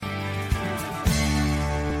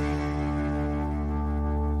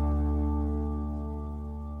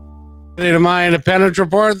To my independent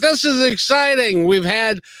report. This is exciting. We've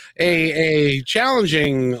had a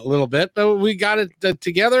challenging little bit, but we got it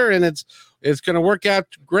together, and it's going to work out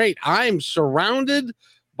great. I'm surrounded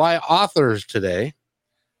by authors today,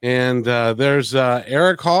 and there's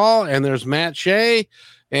Eric Hall, and there's Matt Shea,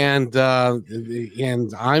 and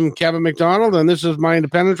I'm Kevin McDonald, and this is my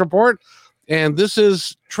independent report, and this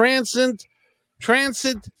is transient. I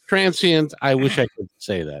wish I could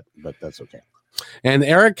say that, but that's okay. And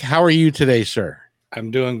Eric, how are you today, sir? I'm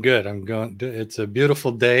doing good. It's a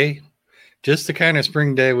beautiful day, just the kind of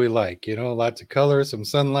spring day we like, lots of color, some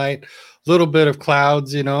sunlight, a little bit of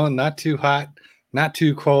clouds, not too hot, not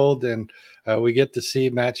too cold. And we get to see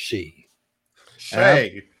Matt Shea.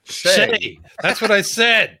 Shea. That's what I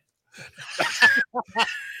said.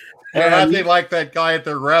 And I think like that guy at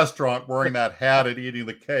the restaurant wearing that hat and eating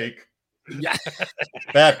the cake. Yeah.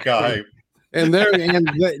 That guy. And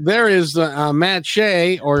there is Matt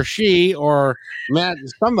Shea or she or Matt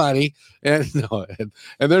somebody and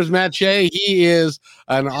there's Matt Shea. He is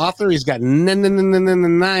an author. He's got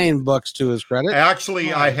 9 books to his credit.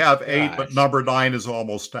 Actually, I have 8, but number 9 is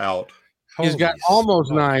almost out. He's got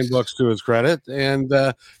almost 9 books to his credit, and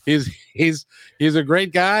he's a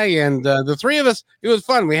great guy. And the three of us, it was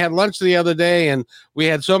fun. We had lunch the other day, and we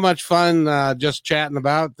had so much fun just chatting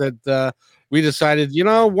about that. We decided,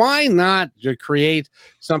 why not to create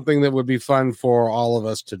something that would be fun for all of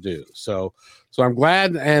us to do? So I'm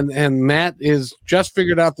glad, and Matt is just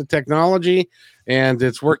figured out the technology, and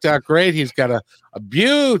it's worked out great. He's got a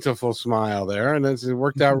beautiful smile there, and it's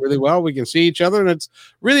worked out really well. We can see each other, and it's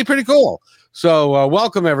really pretty cool. So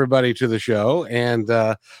welcome, everybody, to the show. And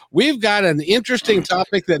we've got an interesting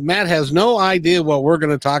topic that Matt has no idea what we're going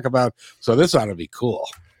to talk about, so this ought to be cool.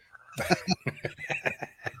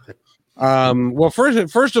 Well,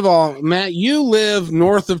 first of all, Matt, you live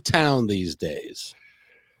north of town these days,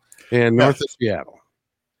 in north of Seattle.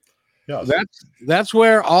 Yeah, that's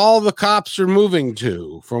where all the cops are moving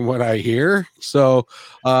to, from what I hear. So,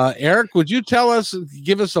 Eric, would you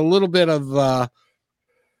give us a little bit of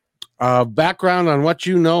background on what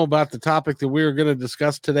you know about the topic that we're going to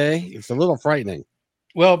discuss today? It's a little frightening.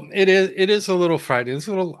 Well, it is a little frightening. It's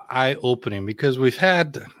a little eye-opening because we've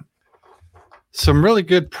had some really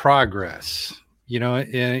good progress,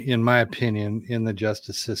 in my opinion, in the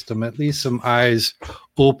justice system, at least some eyes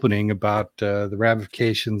opening about the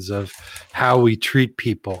ramifications of how we treat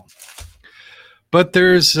people. But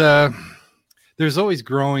there's always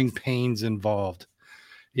growing pains involved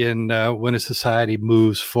in when a society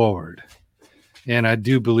moves forward. And I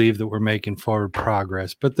do believe that we're making forward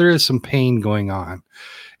progress, but there is some pain going on.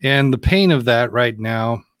 And the pain of that right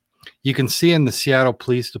now, you can see in the Seattle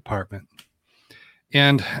Police Department.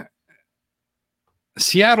 And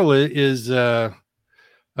Seattle is a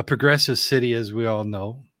progressive city, as we all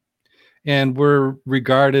know, and we're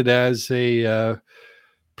regarded as a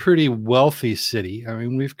pretty wealthy city. I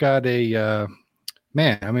mean, we've got we're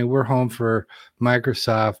home for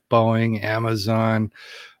Microsoft, Boeing, Amazon,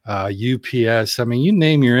 UPS. I mean, you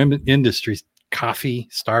name your industry, coffee,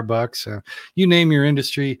 Starbucks, you name your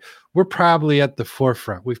industry, we're probably at the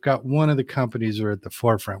forefront. We've got one of the companies who are at the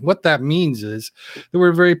forefront. What that means is that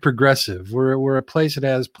we're very progressive. We're a place that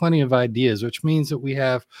has plenty of ideas, which means that we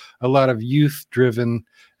have a lot of youth-driven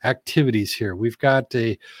activities here. We've got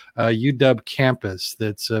a UW campus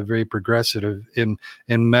that's very progressive in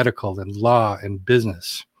medical and law and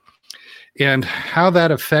business. And how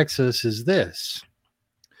that affects us is this.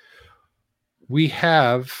 We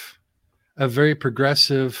have a very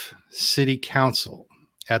progressive city council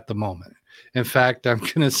at the moment. In fact, I'm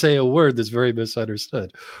going to say a word that's very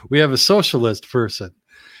misunderstood. We have a socialist person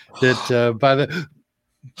that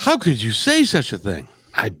How could you say such a thing?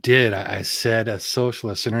 I did. I said a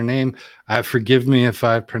socialist, and her name, forgive me if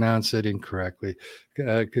I pronounce it incorrectly,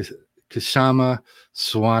 Kshama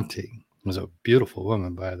Sawant was a beautiful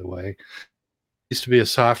woman, by the way. Used to be a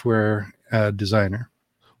software designer.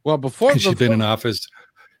 Well, before she's been in office.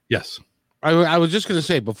 Yes. I was just going to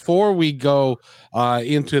say, before we go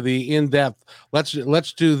into the in-depth,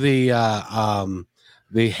 let's do the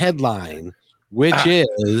headline, which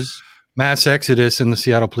is mass exodus in the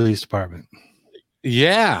Seattle Police Department.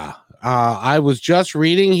 Yeah, I was just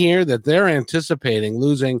reading here that they're anticipating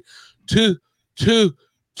losing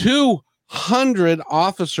 200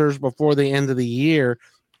 officers before the end of the year,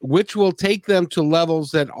 which will take them to levels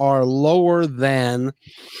that are lower than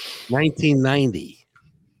 1990.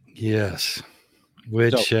 Yes,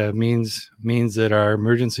 which means that our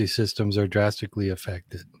emergency systems are drastically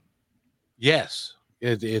affected. Yes,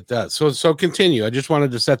 it does. So continue. I just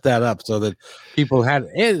wanted to set that up so that people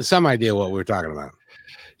had some idea what we're talking about.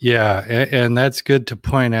 Yeah, and that's good to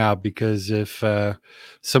point out, because if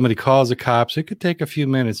somebody calls the cops, it could take a few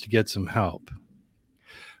minutes to get some help,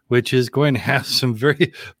 which is going to have some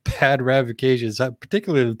very bad ramifications,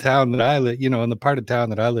 particularly the town that I live, in the part of town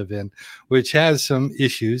that I live in, which has some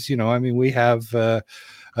issues. I mean, we have a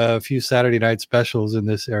few Saturday night specials in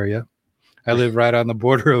this area. I live right on the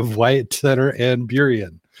border of White Center and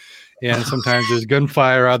Burien. And sometimes there's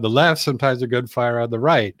gunfire on the left, sometimes there's gunfire on the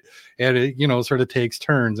right. And it, sort of takes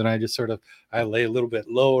turns. And I just I lay a little bit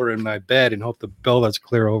lower in my bed and hope the bullet's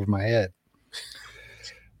clear over my head.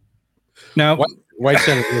 Now, White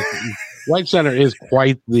Center is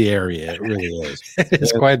quite the area. It really is.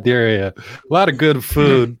 It's quite the area. A lot of good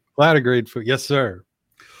food, a lot of great food. Yes, sir.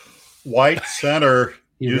 White Center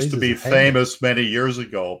used to be famous many years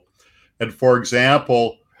ago. And for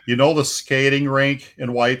example, the skating rink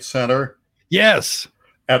in White Center? Yes.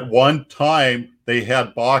 At one time, they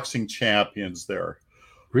had boxing champions there.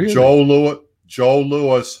 Really? Joe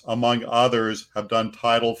Louis, among others, have done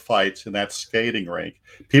title fights in that skating rink.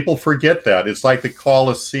 People forget that. It's like the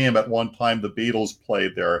Coliseum at one time the Beatles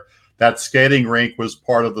played there. That skating rink was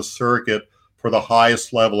part of the circuit for the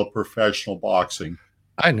highest level of professional boxing.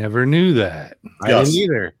 I never knew that. I didn't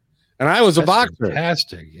either. And I was a boxer.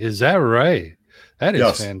 Fantastic. Is that right? That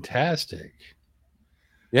is fantastic.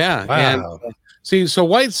 Yeah. Wow. And see, so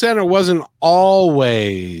White Center wasn't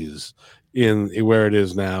always in where it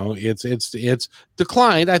is now. It's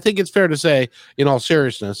declined. I think it's fair to say, in all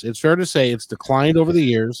seriousness, it's fair to say it's declined over the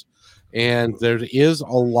years. And there is a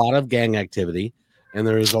lot of gang activity, and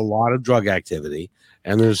there is a lot of drug activity,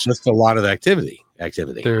 and there's just a lot of activity.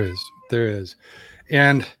 There is.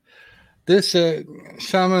 And this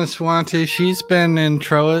Kshama Swante, she's been in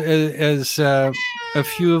trouble as a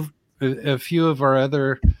few of our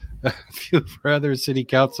other city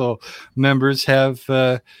council members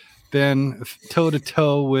have been toe to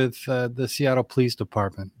toe with the Seattle Police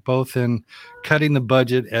Department, both in cutting the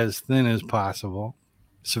budget as thin as possible,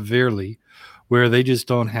 severely, where they just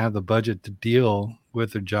don't have the budget to deal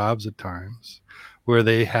with their jobs at times, where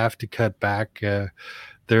they have to cut back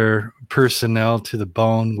their personnel to the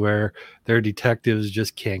bone, where their detectives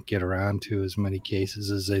just can't get around to as many cases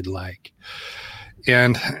as they'd like.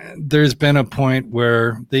 And there's been a point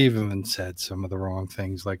where they've even said some of the wrong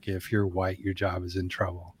things, like if you're white, your job is in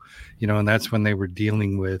trouble, and that's when they were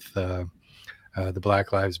dealing with the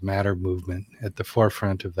Black Lives Matter movement at the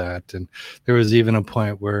forefront of that. And there was even a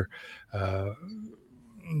point where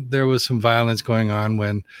there was some violence going on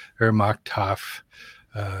when Moktoff,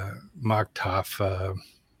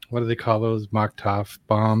 what do they call those Moktoff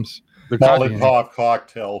bombs? Molotov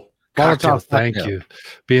cocktail. Thank you.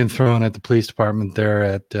 Being thrown at the police department there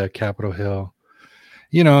at Capitol Hill,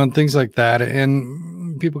 and things like that.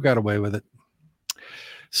 And people got away with it.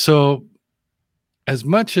 So as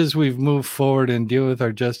much as we've moved forward and deal with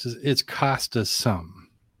our justice, it's cost us some.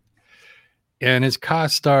 And it's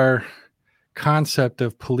cost our concept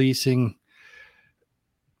of policing.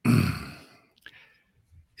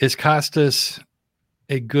 It's cost us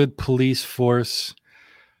a good police force.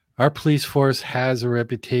 Our police force has a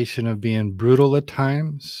reputation of being brutal at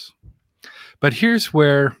times. But here's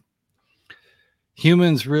where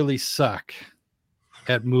humans really suck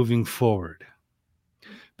at moving forward,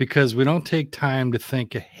 because we don't take time to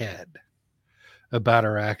think ahead about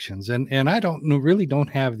our actions. And I really don't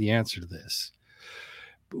have the answer to this.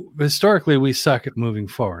 Historically, we suck at moving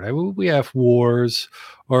forward. We have wars,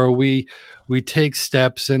 or we take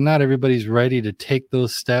steps, and not everybody's ready to take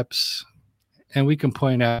those steps. And we can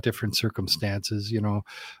point out different circumstances, the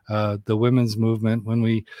women's movement, when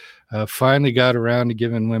we finally got around to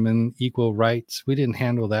giving women equal rights, we didn't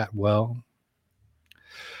handle that well.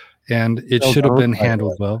 And it should have been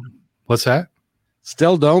handled well. What's that?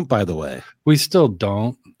 Still don't, by the way. We still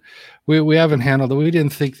don't. We haven't handled it. We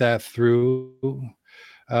didn't think that through.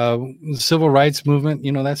 Civil rights movement,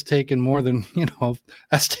 that's taken more than,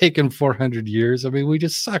 that's taken 400 years. I mean, we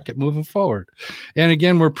just suck at moving forward. And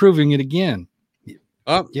again, we're proving it again.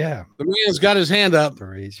 Oh, yeah. The man's got his hand up.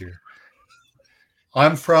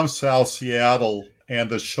 I'm from South Seattle, and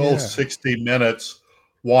the show 60 Minutes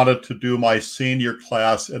wanted to do my senior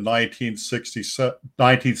class in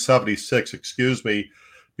 1976,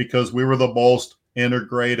 because we were the most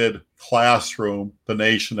integrated classroom the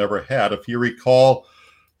nation ever had. If you recall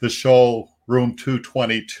the show Room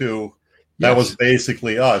 222, that was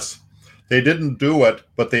basically us. They didn't do it,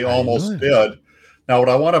 but they almost did. Now, what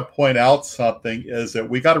I want to point out something is that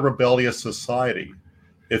we got a rebellious society.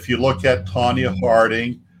 If you look at Tonya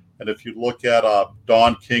Harding, and if you look at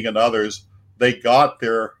Don King and others, they got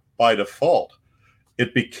there by default.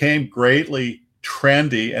 It became greatly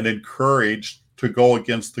trendy and encouraged to go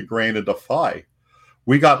against the grain and defy.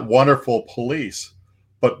 We got wonderful police,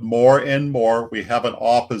 but more and more we have an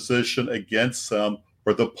opposition against them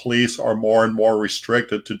where the police are more and more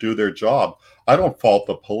restricted to do their job. I don't fault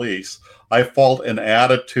the police. I fault an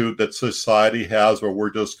attitude that society has where we're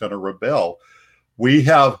just going to rebel. We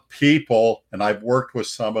have people, and I've worked with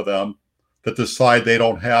some of them, that decide they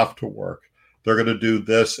don't have to work. They're going to do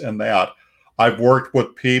this and that. I've worked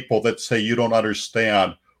with people that say, you don't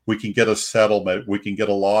understand. We can get a settlement. We can get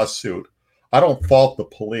a lawsuit. I don't fault the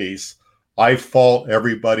police. I fault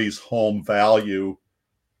everybody's home value.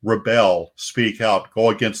 Rebel, speak out, go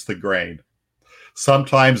against the grain.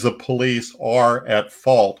 Sometimes the police are at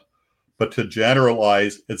fault, but to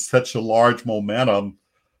generalize, it's such a large momentum.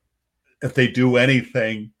 If they do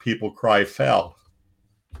anything, people cry foul.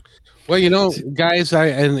 Well, you know, guys,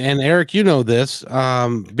 and Eric, you know this.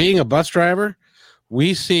 Being a bus driver,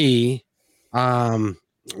 we see the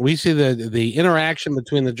interaction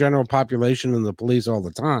between the general population and the police all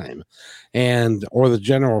the time, or the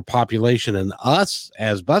general population and us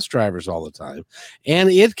as bus drivers all the time, and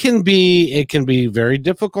it can be very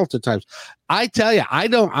difficult at times. I tell you,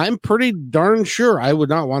 I'm pretty darn sure I would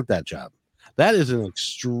not want that job. That is an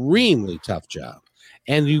extremely tough job.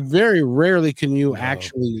 And you very rarely can you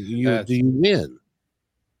do you win.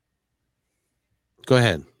 Go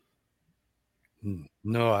ahead.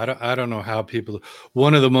 No, I don't know how people.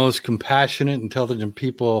 One of the most compassionate, intelligent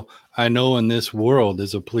people I know in this world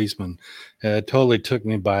is a policeman. It totally took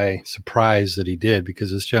me by surprise that he did,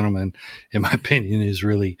 because this gentleman, in my opinion, is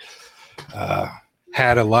really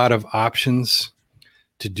had a lot of options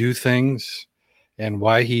to do things, and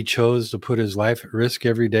why he chose to put his life at risk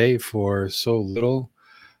every day for so little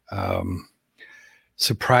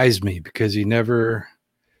surprised me, because you never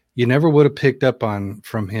would have picked up on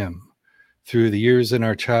from him through the years in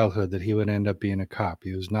our childhood that he would end up being a cop.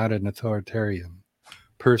 He was not an authoritarian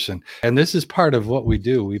person. And this is part of what we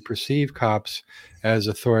do. We perceive cops as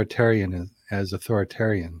authoritarians,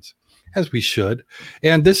 as we should.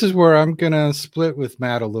 And this is where I'm going to split with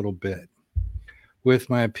Matt a little bit with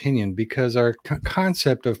my opinion, because our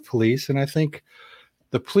concept of police, and I think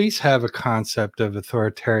the police have a concept of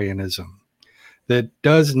authoritarianism that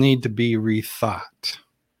does need to be rethought.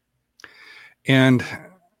 And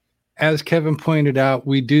as Kevin pointed out,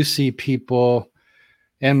 we do see people,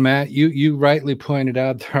 and Matt, you rightly pointed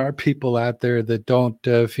out, there are people out there that don't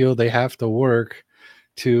feel they have to work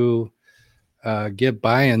to get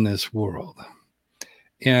by in this world.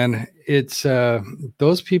 And it's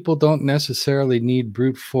those people don't necessarily need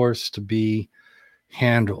brute force to be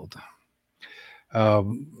handled.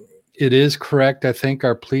 It is correct. I think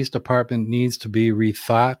our police department needs to be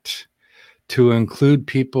rethought to include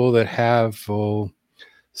people that have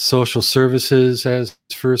social services as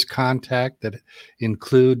first contact, that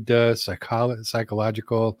include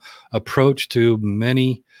psychological approach to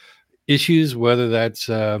many issues, whether that's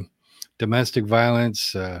domestic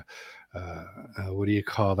violence, what do you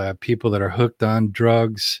call that? People that are hooked on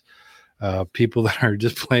drugs, people that are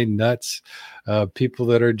just plain nuts, people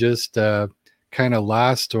that are just kind of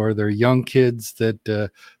lost, or they're young kids that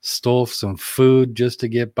stole some food just to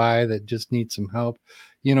get by, that just need some help.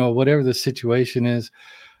 You know, whatever the situation is,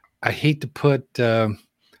 I hate to put a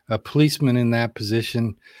policeman in that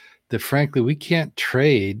position that, frankly, we can't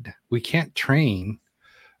train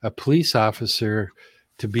a police officer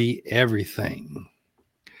to be everything.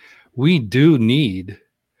 We do need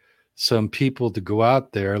some people to go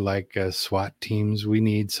out there, like SWAT teams. We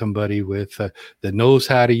need somebody with that knows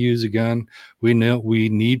how to use a gun. We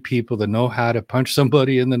need people that know how to punch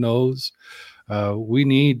somebody in the nose. We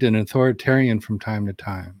need an authoritarian from time to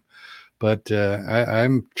time. But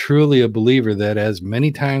I'm truly a believer that as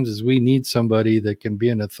many times as we need somebody that can be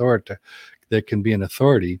an authority,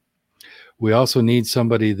 we also need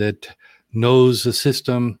somebody that knows the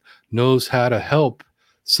system, knows how to help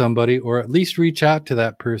somebody, or at least reach out to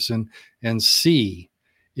that person and see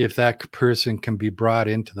if that person can be brought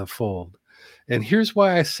into the fold. And here's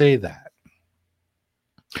why I say that.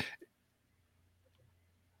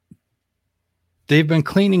 They've been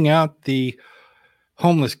cleaning out the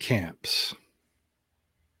homeless camps,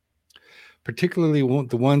 particularly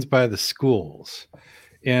the ones by the schools.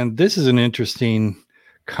 And this is an interesting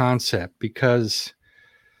concept because,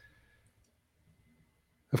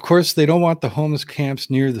 of course, they don't want the homeless camps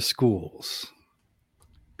near the schools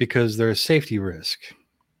because they're a safety risk.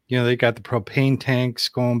 You know, they got the propane tanks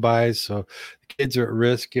going by, so the kids are at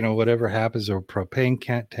risk. You know, whatever happens, or propane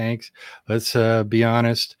tanks. Let's be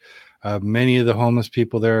honest. Many of the homeless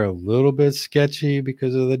people there are a little bit sketchy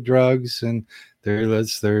because of the drugs and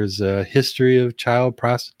There's a history of child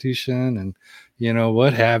prostitution and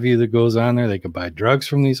what have you that goes on there. They could buy drugs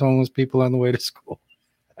from these homeless people on the way to school.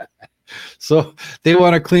 So they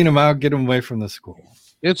want to clean them out, get them away from the school.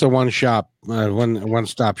 It's a one-stop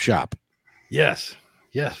shop. Yes,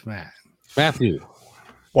 Matt. Matthew.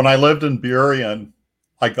 When I lived in Burien,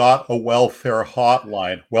 I got a welfare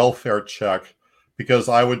hotline, welfare check, because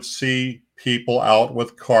I would see people out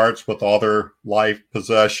with carts with all their life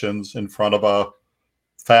possessions in front of a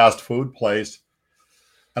fast food place.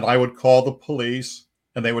 And I would call the police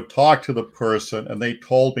and they would talk to the person, and they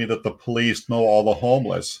told me that the police know all the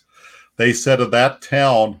homeless. They said in that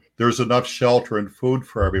town, there's enough shelter and food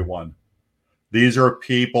for everyone. These are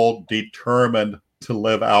people determined to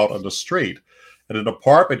live out on the street. In an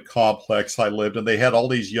apartment complex I lived in, they had all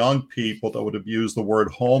these young people that would abuse the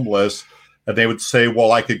word homeless, and they would say,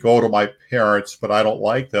 well, I could go to my parents, but I don't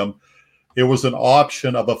like them. It was an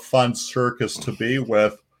option of a fun circus to be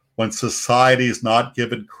with when society is not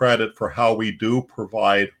given credit for how we do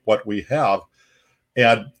provide what we have.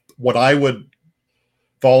 And when I would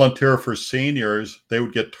volunteer for seniors, they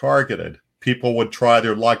would get targeted. People would try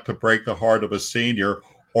their luck to break the heart of a senior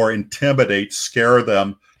or intimidate, scare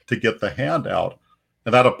them to get the handout.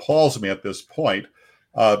 And that appalls me at this point.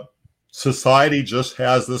 Society just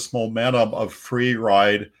has this momentum of free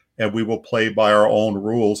ride, and we will play by our own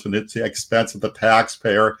rules, and it's the expense of the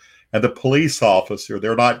taxpayer and the police officer.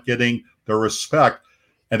 They're not getting the respect,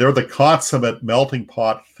 and they're the consummate melting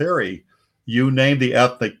pot theory. You name the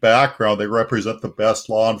ethnic background, they represent the best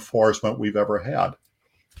law enforcement we've ever had.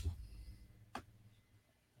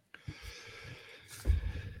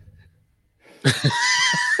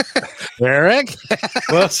 Eric?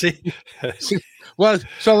 Well, see. Well,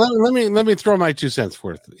 so let me throw my 2 cents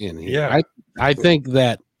worth in here. Yeah. I think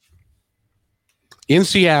that in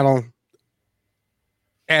Seattle,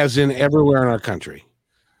 as in everywhere in our country,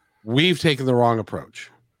 we've taken the wrong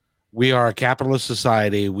approach. We are a capitalist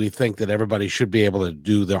society. We think that everybody should be able to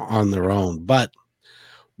do on their own, but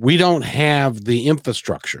we don't have the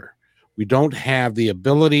infrastructure. We don't have the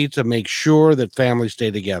ability to make sure that families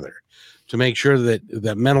stay together, to make sure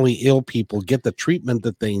that mentally ill people get the treatment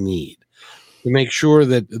that they need, to make sure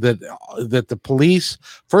that the police,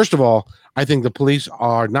 first of all, I think the police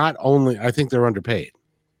are not only, I think they're underpaid.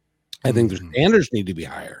 I think their standards need to be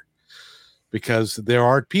higher, because there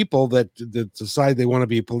are people that decide they want to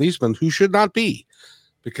be policemen who should not be,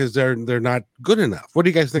 because they're not good enough. What do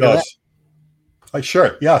you guys think of that?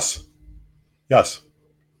 Sure. Yes.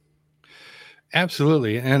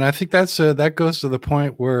 Absolutely. And I think that goes to the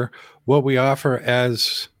point where what we offer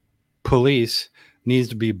as police needs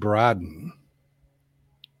to be broadened.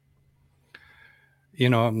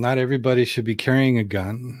 Not everybody should be carrying a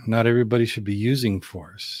gun. Not everybody should be using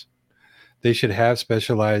force. They should have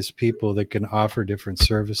specialized people that can offer different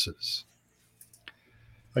services.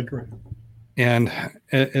 I agree. And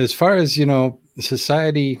as far as,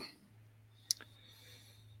 society,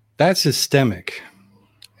 that's systemic.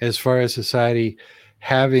 As far as society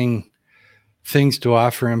having things to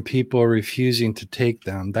offer and people refusing to take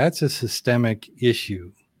them, that's a systemic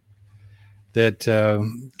issue. That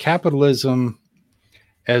capitalism,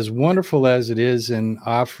 as wonderful as it is in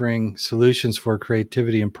offering solutions for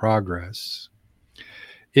creativity and progress,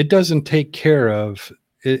 it doesn't take care of,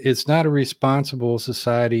 it's not a responsible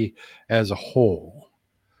society as a whole.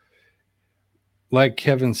 Like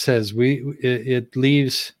Kevin says, it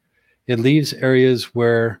leaves areas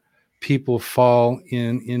where people fall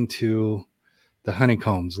into the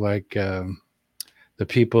honeycombs, like the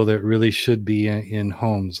people that really should be in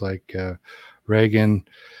homes, like Reagan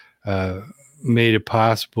made it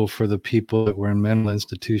possible for the people that were in mental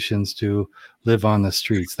institutions to live on the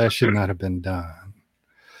streets. That should not have been done.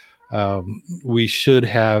 We should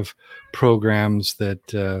have programs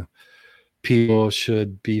that people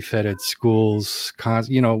should be fed at schools,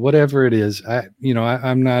 whatever it is.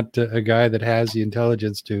 I'm not a guy that has the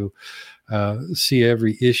intelligence to see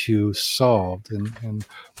every issue solved, and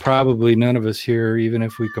probably none of us here, even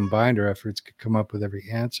if we combined our efforts, could come up with every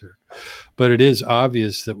answer. But it is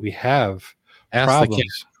obvious that we have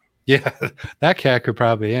problems. Yeah, that cat could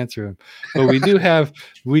probably answer him. But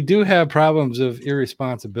we do have problems of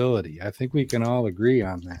irresponsibility. I think we can all agree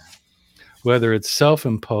on that, whether it's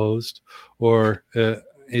self-imposed or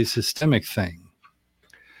a systemic thing.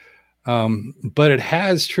 But it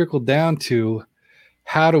has trickled down to,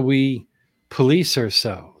 how do we police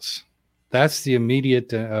ourselves? That's the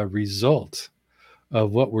immediate result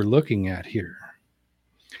of what we're looking at here.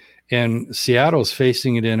 And Seattle's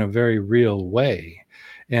facing it in a very real way.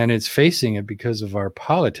 And it's facing it because of our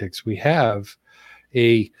politics. We have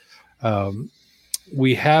a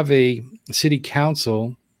we have a city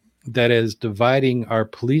council that is dividing our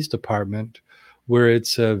police department where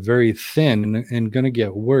it's very thin and going to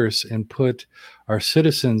get worse and put our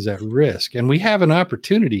citizens at risk. And we have an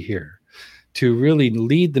opportunity here to really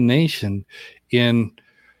lead the nation in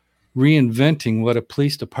reinventing what a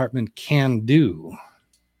police department can do.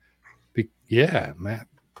 Yeah, Matt,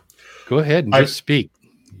 go ahead and just speak.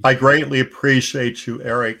 I greatly appreciate you,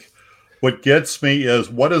 Eric. What gets me is,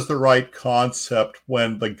 what is the right concept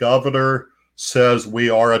when the governor says we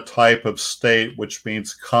are a type of state, which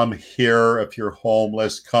means come here if you're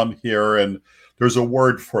homeless, come here, and there's a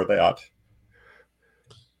word for that.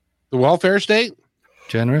 The welfare state?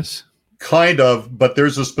 Generous? Kind of, but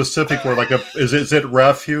there's a specific word, like is it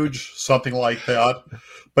refuge, something like that.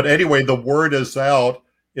 But anyway, the word is out.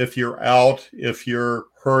 If you're out, if you're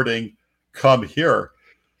hurting, come here.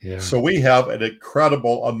 Yeah. So we have an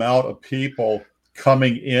incredible amount of people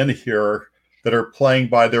coming in here that are playing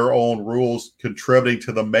by their own rules, contributing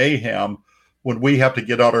to the mayhem when we have to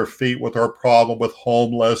get on our feet with our problem with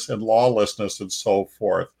homeless and lawlessness and so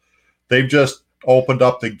forth. They've just opened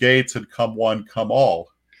up the gates and come one, come all.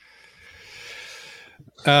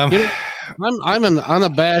 I'm an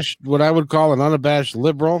unabashed, what I would call an unabashed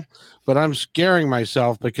liberal, but I'm scaring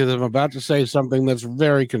myself because I'm about to say something that's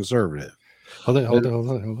very conservative. Hold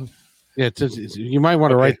on. Yeah, you might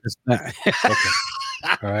want to write this down.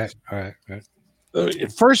 Okay. All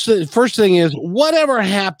right. First thing is, whatever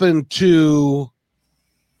happened to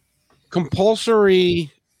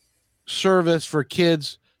compulsory service for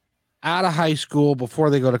kids out of high school before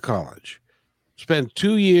they go to college? Spend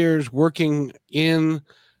 2 years working in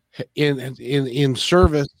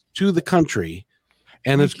service to the country,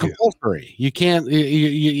 and it's compulsory. You can't.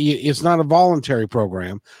 It's not a voluntary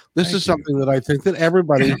program. This is something that I think that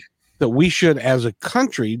everybody, that we should, as a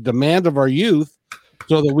country, demand of our youth,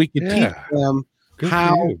 so that we can teach them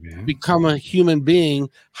how to become a human being,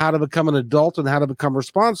 how to become an adult, and how to become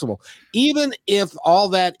responsible. Even if all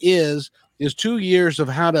that is 2 years of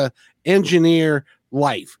how to engineer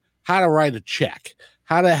life, how to write a check,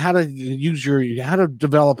 how to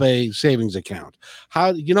develop a savings account,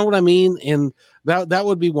 you know what I mean? And that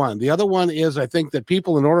would be one. The other one is, I think that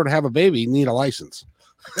people, in order to have a baby, need a license.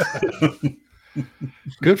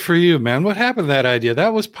 Good for you, man. What happened to that idea?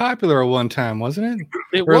 That was popular at one time, wasn't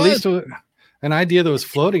it? Or at least an idea that was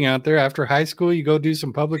floating out there. After high school, you go do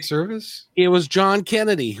some public service. It was John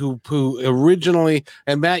Kennedy who originally,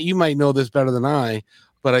 and Matt, you might know this better than I,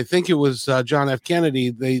 but I think it was John F.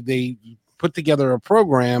 Kennedy. They put together a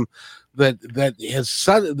program that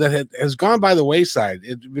has gone by the wayside.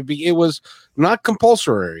 It was not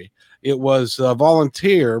compulsory. It was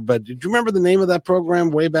volunteer. But did you remember the name of that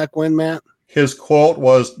program way back when, Matt? His quote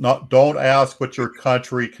was, don't ask what your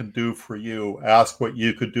country can do for you. Ask what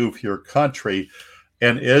you could do for your country.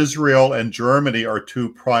 And Israel and Germany are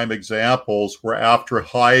two prime examples where after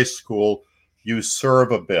high school, you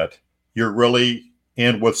serve a bit. You're really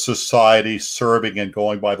in with society, serving and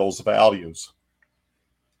going by those values.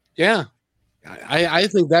 Yeah. I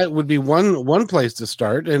think that would be one place to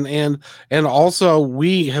start. And also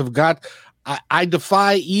we have got, I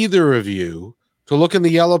defy either of you to look in the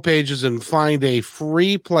yellow pages and find a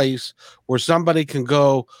free place where somebody can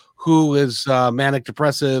go who is manic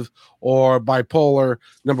depressive or bipolar,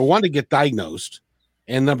 number one, to get diagnosed,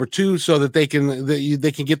 and number two, so that they can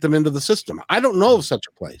get them into the system. I don't know of such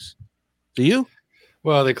a place. Do you?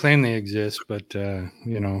 Well, they claim they exist, but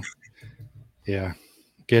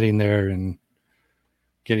getting there and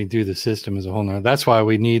getting through the system is a whole nother. That's why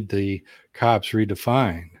we need the cops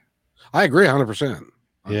redefined. I agree 100%.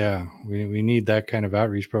 Yeah, we need that kind of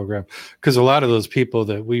outreach program, because a lot of those people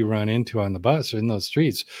that we run into on the bus or in those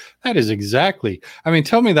streets, that is exactly. I mean,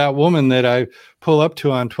 tell me that woman that I pull up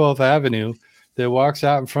to on 12th Avenue that walks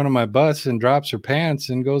out in front of my bus and drops her pants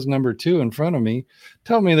and goes number 2 in front of me.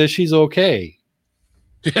 Tell me that she's okay.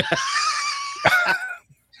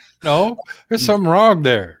 No, there's something wrong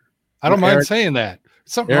there. I don't mind saying that.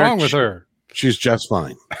 Something wrong with her. She's just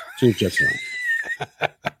fine. She's just fine.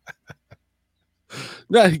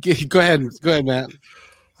 No, go ahead, Matt.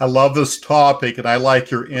 I love this topic, and I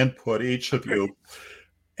like your input, each of you.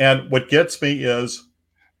 And what gets me is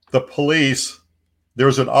the police.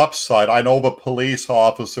 There's an upside. I know of a police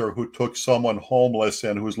officer who took someone homeless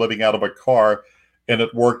in who's living out of a car, and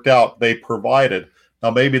it worked out. They provided.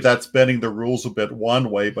 Now, maybe that's bending the rules a bit one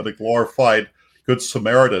way, but a glorified Good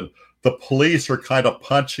Samaritan. The police are kind of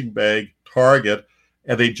punching bag target,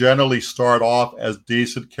 and they generally start off as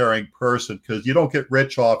decent, caring person, because you don't get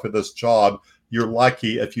rich off of this job. You're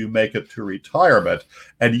lucky if you make it to retirement.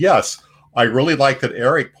 And yes, I really like that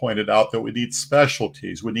Eric pointed out that we need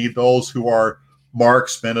specialties. We need those who are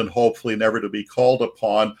marksmen and hopefully never to be called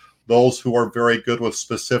upon, those who are very good with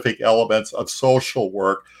specific elements of social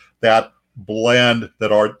work that blend,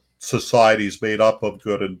 that our society is made up of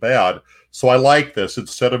good and bad. So I like this,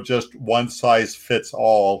 instead of just one size fits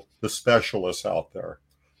all, the specialists out there.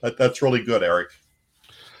 That's really good, Eric.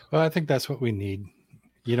 Well, I think that's what we need.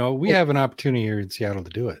 You know, we have an opportunity here in Seattle to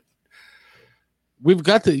do it. We've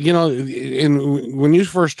got the, you know, when you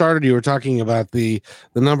first started, you were talking about the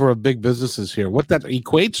number of big businesses here. What that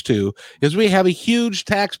equates to is we have a huge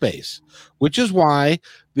tax base, which is why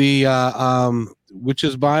why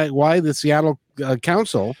the Seattle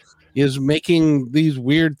Council is making these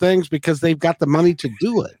weird things, because they've got the money to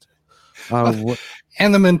do it.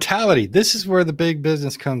 And the mentality. This is where the big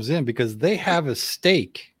business comes in, because they have a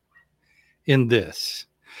stake in this.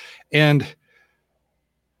 And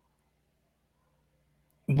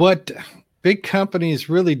what big companies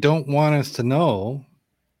really don't want us to know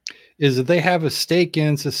is that they have a stake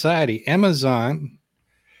in society. Amazon,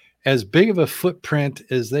 as big of a footprint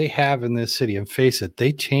as they have in this city, and face it,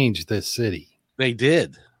 they changed this city. They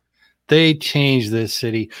did. They changed this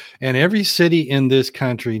city. And every city in this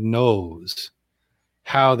country knows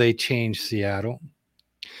how they changed Seattle.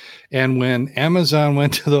 And when Amazon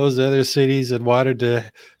went to those other cities and wanted to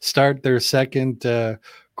start their second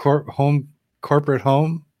corporate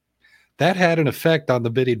home, that had an effect on the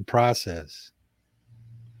bidding process.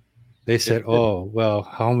 They said, oh, well,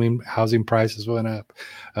 housing prices went up.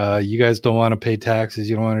 You guys don't want to pay taxes.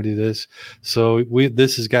 You don't want to do this. So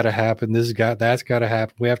this has got to happen. That's got to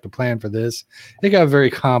happen. We have to plan for this. It got very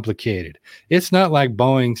complicated. It's not like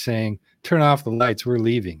Boeing saying, turn off the lights, we're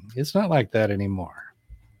leaving. It's not like that anymore.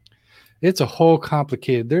 It's a whole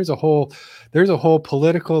complicated, there's a whole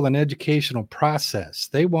political and educational process.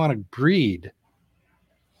 They want to breed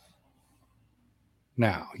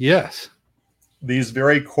now. Yes. These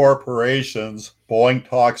very corporations, Boeing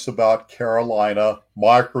talks about Carolina,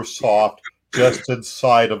 Microsoft just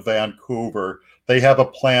inside of Vancouver, they have a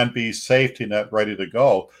plan B safety net ready to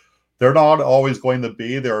go. They're not always going to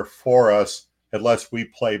be there for us unless we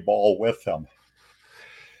play ball with them.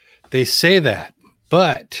 They say that,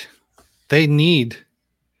 but they need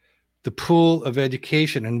the pool of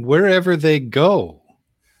education, and wherever they go,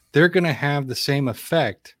 they're going to have the same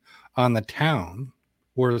effect on the town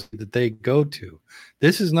or that they go to.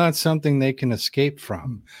 This is not something they can escape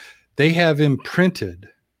from. They have imprinted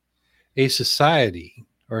a society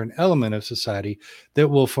or an element of society that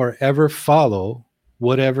will forever follow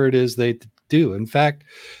whatever it is they do. In fact,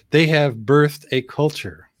 they have birthed a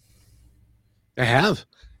culture. They have.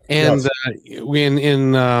 And yes.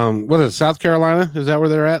 In what is it, South Carolina? Is that where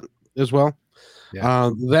they're at as well?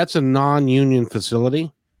 Yeah. That's a non-union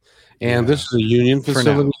facility. And this is a union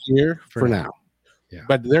facility for now. Yeah.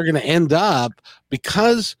 But they're going to end up,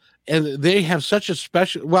 because and they have such a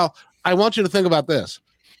special. Well, I want you to think about this: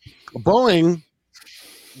 Boeing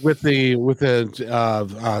with the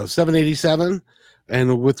 787,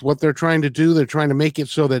 and with what they're trying to do, they're trying to make it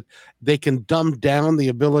so that they can dumb down the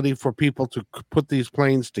ability for people to put these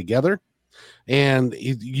planes together. And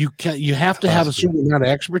you have to have a certain amount of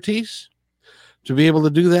expertise to be able to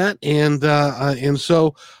do that. And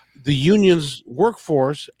so the union's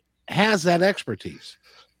workforce has that expertise.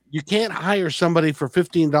 You can't hire somebody for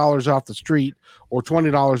 $15 off the street or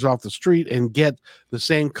 $20 off the street and get the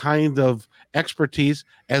same kind of expertise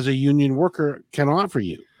as a union worker can offer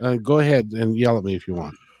you. Go ahead and yell at me if you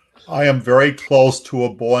want. I am very close to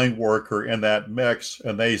a Boeing worker in that mix,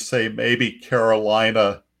 and they say maybe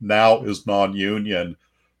Carolina now is non-union,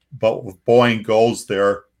 but if Boeing goes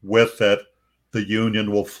there with it, the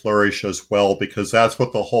union will flourish as well, because that's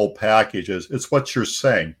what the whole package is. It's what you're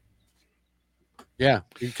saying. Yeah,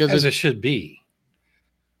 because as it should be.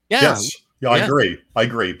 Yeah. Yes. Yeah, I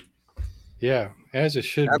agree. Yeah, as it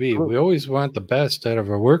should be. We always want the best out of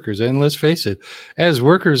our workers. And let's face it, as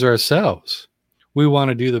workers ourselves, we want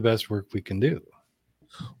to do the best work we can do.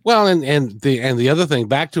 Well, and the other thing,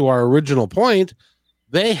 back to our original point,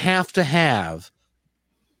 they have to have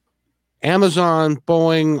Amazon,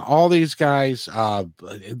 Boeing, all these guys,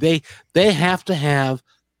 they have to have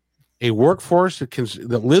a workforce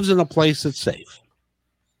that lives in a place that's safe.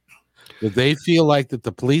 That they feel like that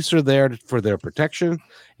the police are there for their protection,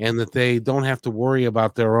 and that they don't have to worry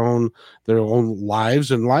about their own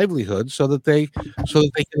lives and livelihoods, so that they can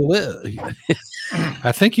live.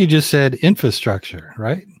 I think you just said infrastructure,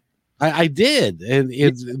 right? I did, and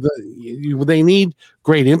they need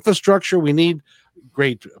great infrastructure. We need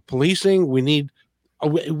great policing. We need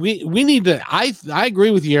to. I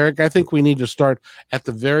agree with you, Eric. I think we need to start at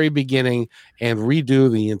the very beginning and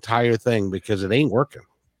redo the entire thing, because it ain't working,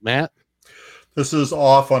 Matt. This is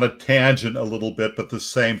off on a tangent a little bit, but the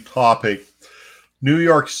same topic. New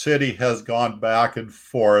York City has gone back and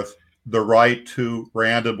forth the right to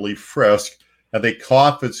randomly frisk, and they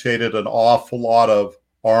confiscated an awful lot of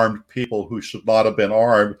armed people who should not have been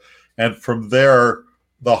armed. And from there,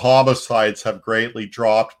 the homicides have greatly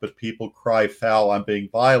dropped, but people cry foul, I'm being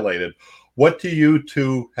violated. What do you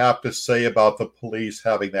two have to say about the police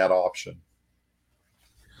having that option?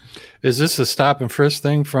 Is this a stop and frisk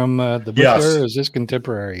thing from the Bush Yes. era, or is this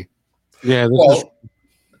contemporary? Yeah,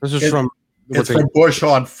 this is from It's from Bush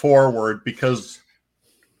on forward, because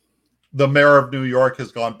the mayor of New York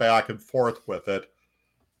has gone back and forth with it.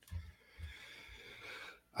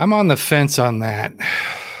 I'm on the fence on that.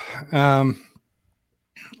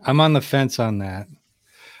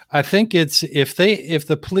 I think it's if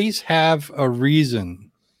the police have a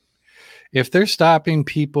reason, if they're stopping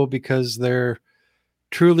people because they're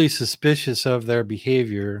truly suspicious of their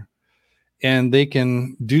behavior, and they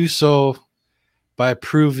can do so by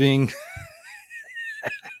proving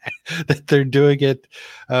that they're doing it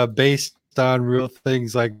based on real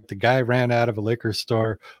things, like the guy ran out of a liquor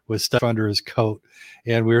store with stuff under his coat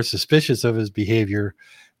and we were suspicious of his behavior,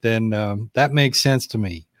 then that makes sense to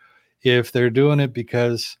me. If they're doing it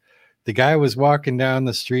because the guy was walking down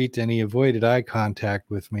the street and he avoided eye contact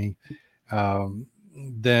with me,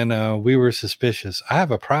 then we were suspicious. I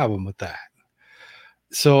have a problem with that.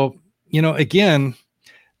 So, again,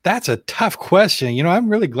 that's a tough question. I'm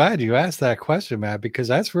really glad you asked that question, Matt, because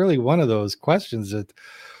that's really one of those questions that,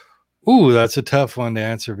 that's a tough one to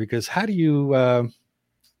answer, because how do you,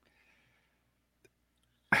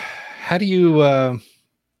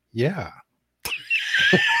 yeah.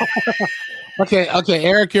 Okay,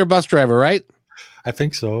 Eric, you're a bus driver, right? I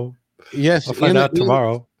think so. Yes. I'll find out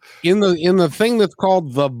tomorrow. In the thing that's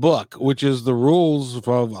called the book, which is the rules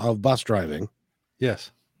of bus driving.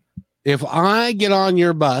 Yes. If I get on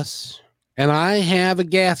your bus and I have a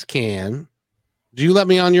gas can, do you let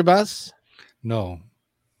me on your bus? No.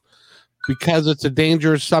 Because it's a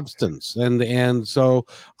dangerous substance, and so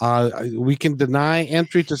we can deny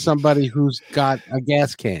entry to somebody who's got a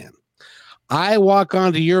gas can. I walk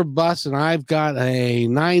onto your bus and I've got a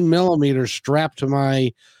 9mm strapped to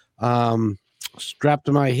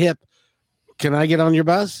my hip. Can I get on your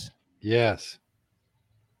bus? Yes.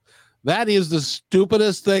 That is the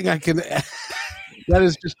stupidest thing I can. That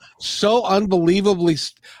is just so unbelievably.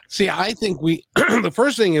 See, I think the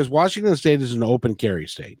first thing is Washington State is an open carry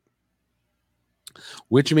state,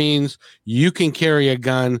 which means you can carry a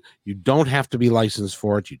gun. You don't have to be licensed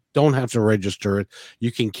for it. You don't have to register it.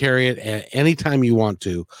 You can carry it at any time you want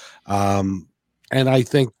to. And I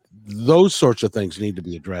think those sorts of things need to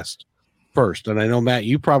be addressed first. And I know, Matt,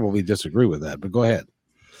 you probably disagree with that, but go ahead.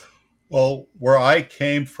 Well, where I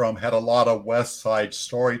came from had a lot of West Side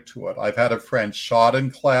story to it. I've had a friend shot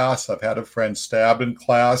in class. I've had a friend stabbed in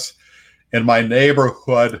class. In my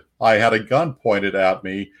neighborhood, I had a gun pointed at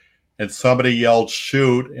me, and somebody yelled,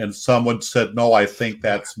 shoot, and someone said, no, I think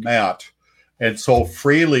that's Matt. And so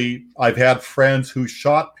freely, I've had friends who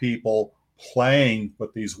shot people playing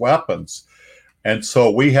with these weapons. And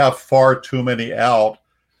so we have far too many out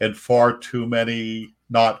and far too many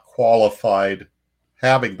not qualified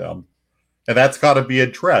having them. And that's got to be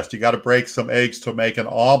addressed. You got to break some eggs to make an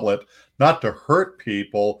omelet, not to hurt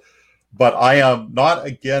people. But I am not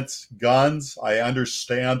against guns. I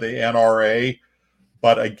understand the NRA.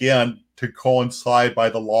 But again, to coincide by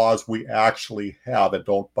the laws we actually have and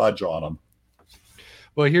don't budge on them.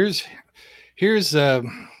 Well, here's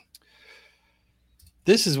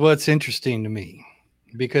this is what's interesting to me,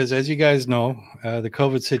 because as you guys know, the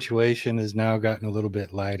COVID situation has now gotten a little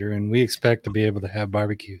bit lighter, and we expect to be able to have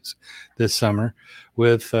barbecues this summer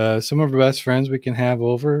with some of our best friends we can have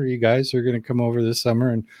over. You guys are going to come over this summer,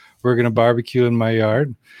 and we're going to barbecue in my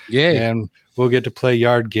yard. Yeah. And we'll get to play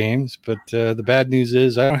yard games. But the bad news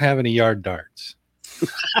is I don't have any yard darts.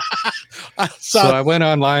 So I went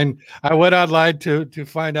online. To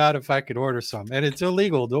find out if I could order some, and it's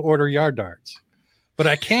illegal to order yard darts, but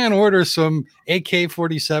I can order some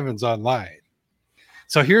AK-47s online.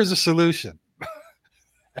 So here's a solution.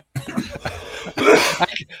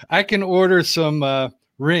 I can order some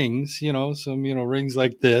rings, rings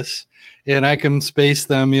like this, and I can space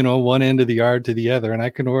them, one end of the yard to the other, and I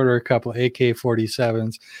can order a couple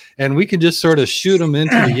AK-47s, and we can just sort of shoot them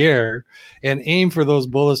into the air and aim for those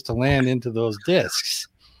bullets to land into those discs,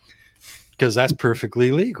 because that's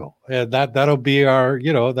perfectly legal. And that'll be our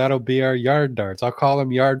yard darts. I'll call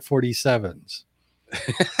them yard 47s.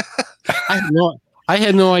 I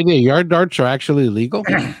had no idea yard darts are actually legal.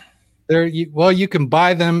 You can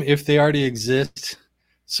buy them if they already exist.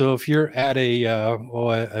 So if you're at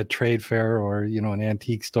a trade fair or an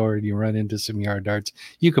antique store and you run into some yard darts,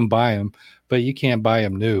 you can buy them, but you can't buy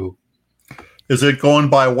them new. Is it going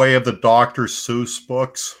by way of the Dr. Seuss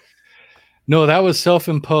books? No, that was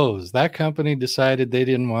self-imposed. That company decided they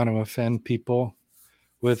didn't want to offend people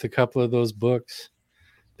with a couple of those books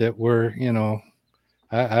that were,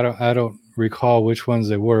 I don't recall which ones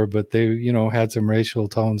they were, but they, had some racial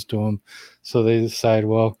tones to them. So they decide,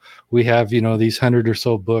 well, we have, these 100 or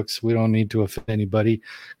so books. We don't need to offend anybody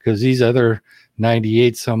because these other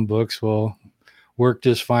 98 some books will work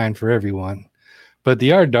just fine for everyone. But the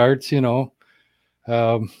yard darts, I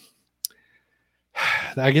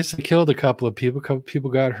guess they killed a couple of people. A couple people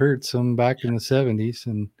got hurt, some back in the 70s.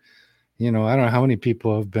 And, I don't know how many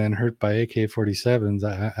people have been hurt by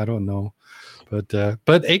AK-47s. I don't know. But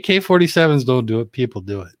AK-47s don't do it. People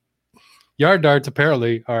do it. Yard darts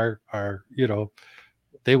apparently are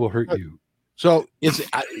they will hurt you. So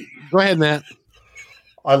go ahead, Matt.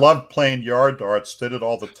 I love playing yard darts. Did it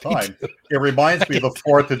all the time. It reminds me of the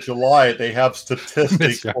 4th of July. They have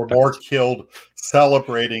statistics for more killed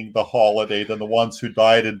celebrating the holiday than the ones who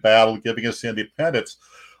died in battle, giving us independence.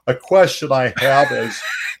 A question I have is,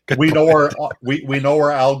 we know where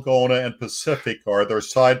Algona and Pacific are. They're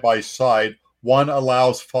side by side. One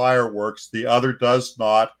allows fireworks, the other does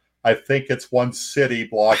not. I think it's one city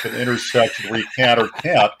block, an intersection where you can or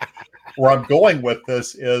can't. Where I'm going with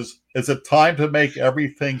this is it time to make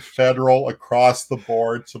everything federal across the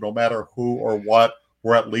board, so no matter who or what,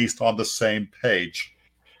 we're at least on the same page?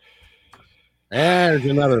 There's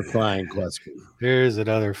another fine question. Here's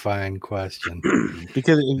another fine question.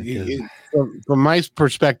 because from my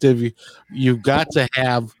perspective, you've got to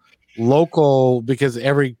have local, because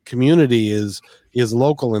every community is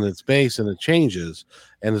local in its base and it changes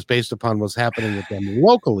and it's based upon what's happening with them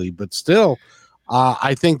locally. But still,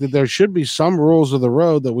 I think that there should be some rules of the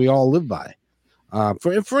road that we all live by.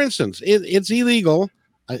 For instance, it's illegal.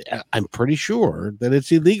 I'm pretty sure that it's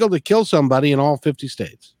illegal to kill somebody in all 50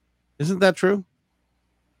 states. Isn't that true?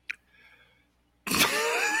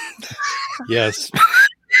 Yes.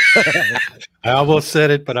 I almost said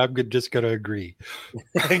it, but I'm just going to agree.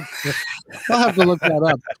 I'll have to look that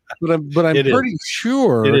up. But I'm pretty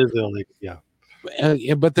sure it is illegal. Yeah.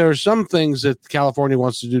 But there are some things that California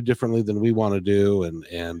wants to do differently than we want to do, and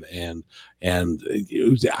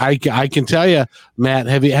I can tell you, Matt,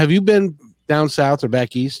 have you been down south or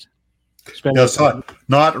back east? Yes,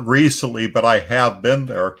 not recently, but I have been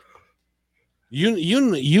there.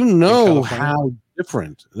 You know how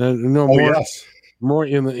different. More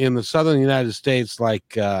in the southern United States,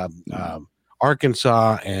 like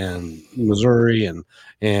Arkansas and Missouri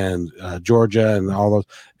and Georgia and all those.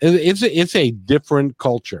 It's a different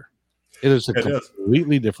culture. It is a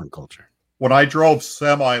completely different culture. When I drove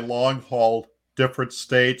semi long haul, different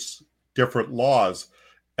states, different laws,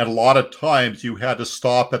 and a lot of times you had to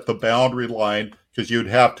stop at the boundary line because you'd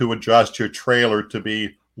have to adjust your trailer to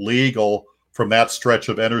be legal from that stretch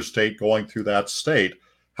of interstate going through that state.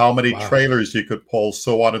 How many trailers you could pull,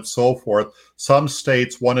 so on and so forth. Some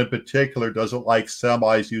states, one in particular, doesn't like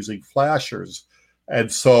semis using flashers.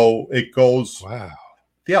 And so it goes,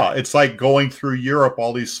 yeah, it's like going through Europe,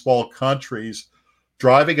 all these small countries.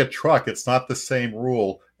 Driving a truck, it's not the same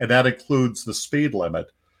rule, and that includes the speed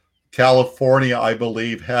limit. California, I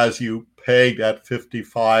believe, has you pegged at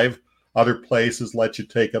 55. Other places let you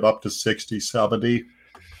take it up to 60, 70.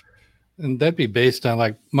 And that'd be based on,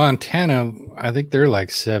 like, Montana. I think they're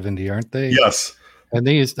like 70, aren't they? Yes. And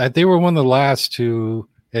they were one of the last to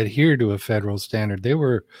adhere to a federal standard. They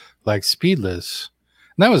were like speedless.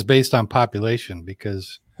 And that was based on population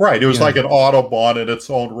because... Right. It was like an Autobahn in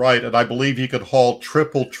its own right. And I believe you could haul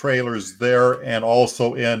triple trailers there and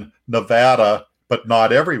also in Nevada, but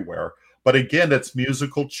not everywhere. But again, it's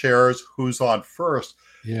musical chairs, who's on first.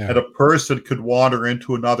 Yeah. And a person could wander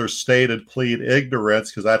into another state and plead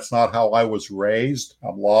ignorance because that's not how I was raised.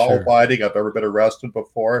 I'm law-abiding. I've never been arrested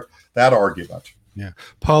before. That argument. Yeah.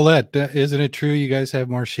 Paulette, isn't it true you guys have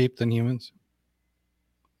more sheep than humans?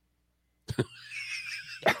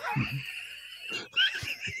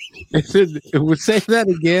 It would say that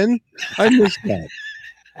again. I missed that.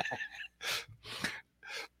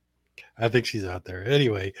 I think she's out there.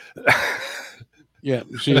 Anyway. Yeah,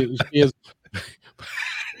 she is.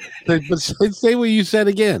 But say what you said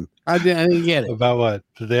again. I didn't get it. About what?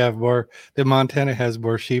 Do they have more? The Montana has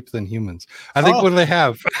more sheep than humans. I think. What do they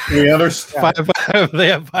have? We understand. They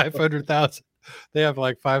have 500,000. They have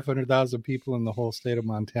like 500,000 people in the whole state of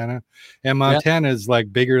Montana, and Montana is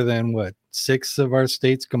like bigger than what, 6 of our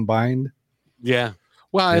states combined. Yeah.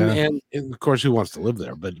 Well, and of course, who wants to live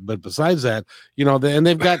there? But besides that, and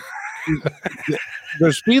they've got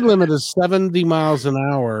their speed limit is 70 miles an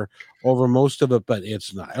hour over most of it, but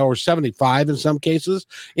it's not, or 75 in some cases.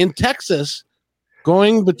 In Texas,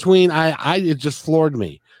 going between, it just floored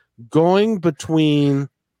me. Going between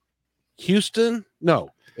Houston,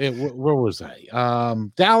 where was I?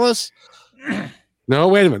 Dallas. No,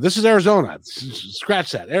 wait a minute. This is Arizona.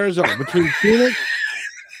 Scratch that. Arizona.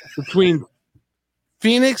 Between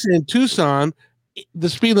Phoenix and Tucson, the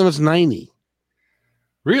speed limit's 90.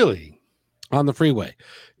 Really? On the freeway.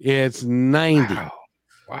 It's 90.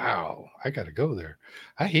 Wow. I got to go there.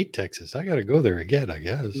 I hate Texas. I got to go there again, I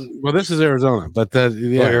guess. Well, this is Arizona, but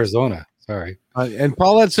Arizona. Sorry. And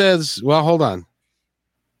Paulette says, well, hold on.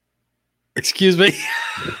 Excuse me.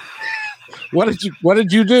 What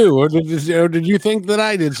did you do? Or did you think that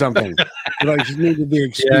I did something? That I just needed the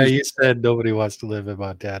excuse? Yeah, you said nobody wants to live in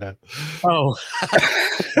Montana. Oh.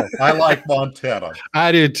 I like Montana.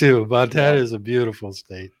 I do too. Montana is a beautiful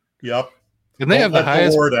state. Yep. And they have the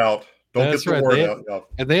highest word out. Don't get the word out. Yep.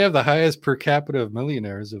 And they have the highest per capita of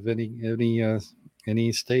millionaires of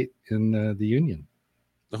any state in the union.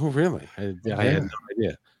 Oh, really? I had no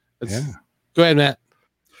idea. Yeah. Go ahead, Matt.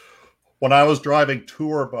 When I was driving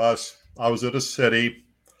tour bus, I was in a city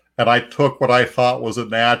and I took what I thought was a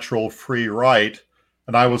natural free right.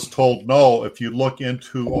 And I was told, no, if you look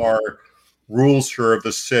into our rules here of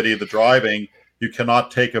the city, the driving, you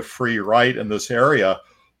cannot take a free right in this area.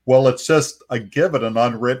 Well, it's just a given, an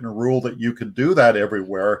unwritten rule that you can do that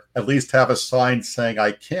everywhere, at least have a sign saying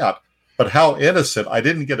I can't. But how innocent. I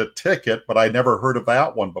didn't get a ticket, but I never heard of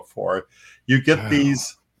that one before. You get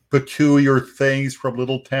these peculiar things from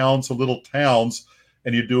little towns to little towns,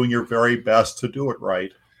 and you're doing your very best to do it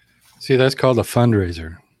right. See, that's called a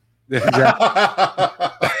fundraiser. I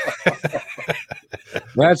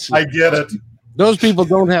get it. Those people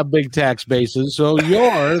don't have big tax bases, so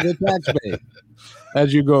you're the tax base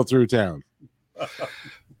as you go through town.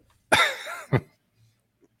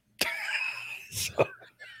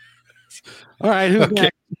 All right, who's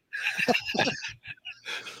next?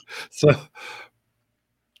 So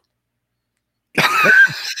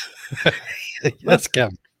let's go.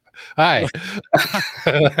 Hi.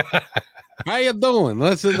 How you doing?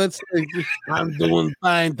 Let's. I'm doing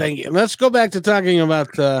fine, thank you. Let's go back to talking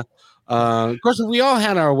about. Of course, if we all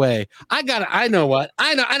had our way, I got it. I know what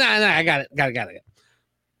I know. I got it.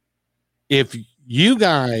 If you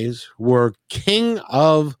guys were king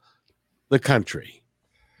of the country,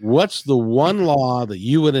 what's the one law that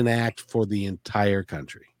you would enact for the entire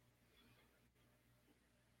country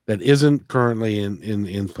that isn't currently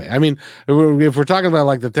in play? I mean, if we're talking about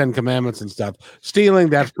like the 10 Commandments and stuff, stealing,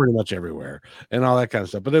 that's pretty much everywhere and all that kind of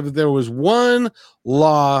stuff. But if there was one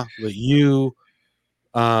law that you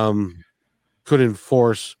could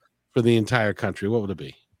enforce for the entire country, what would it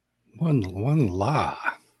be? One law.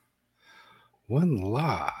 One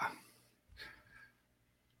law.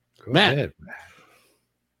 Go Matt. ahead.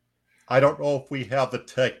 I don't know if we have the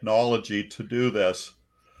technology to do this,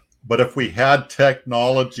 but if we had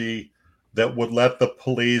technology that would let the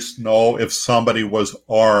police know if somebody was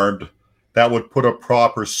armed, that would put a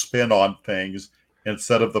proper spin on things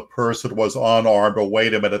instead of the person was unarmed, or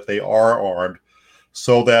wait a minute, they are armed,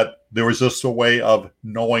 so that there was just a way of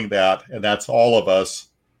knowing that, and that's all of us,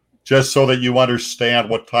 just so that you understand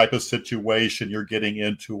what type of situation you're getting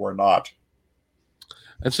into or not.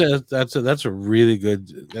 That's a really good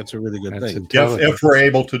thing. If we're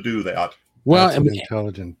able to do that. Well, that's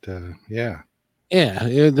intelligent, yeah. Yeah,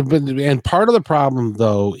 and part of the problem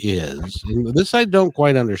though is, and this I don't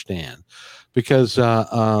quite understand, because if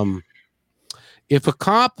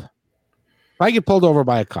I get pulled over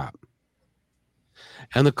by a cop,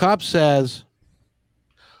 and the cop says,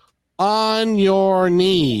 on your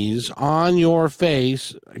knees, on your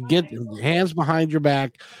face, get hands behind your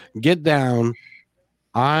back, get down,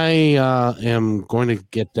 I am going to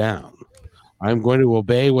get down. I'm going to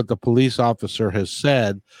obey what the police officer has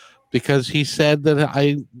said, because he said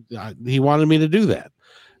that he wanted me to do that.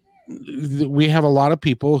 We have a lot of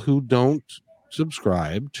people who don't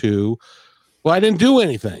subscribe to, well, I didn't do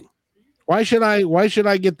anything. Why should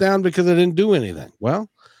I get down because I didn't do anything? Well,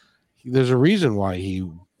 there's a reason why he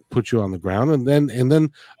put you on the ground, and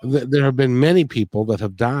then there have been many people that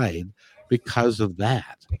have died because of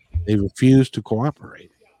that. They refuse to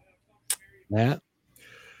cooperate. Matt?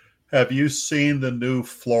 Have you seen the new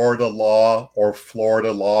Florida law or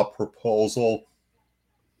Florida law proposal?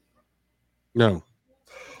 No.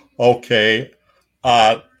 Okay.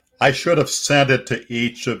 I should have sent it to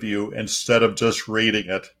each of you instead of just reading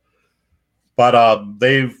it. But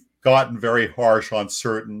they've gotten very harsh on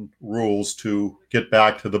certain rules to get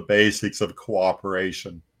back to the basics of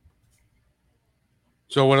cooperation.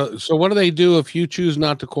 So what do they do if you choose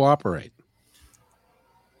not to cooperate?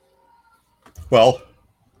 Well,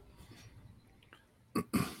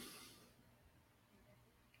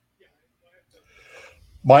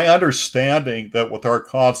 my understanding that with our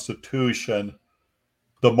Constitution,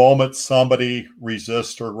 the moment somebody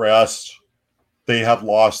resists arrest, they have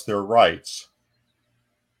lost their rights.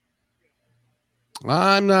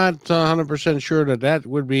 I'm not 100% sure that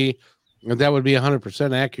would be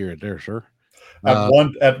 100% accurate there, sir.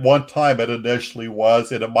 At one time, it initially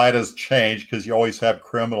was, and it might have changed because you always have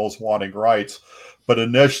criminals wanting rights. But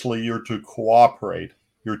initially, you're to cooperate.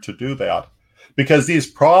 You're to do that because these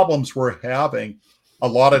problems we're having, a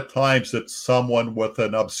lot of times it's someone with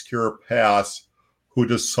an obscure past who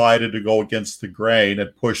decided to go against the grain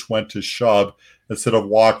and push went to shove instead of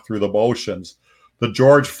walk through the motions. The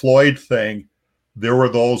George Floyd thing, there were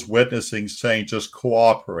those witnessing saying just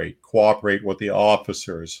cooperate with the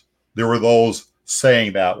officers. There were those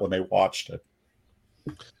saying that when they watched it.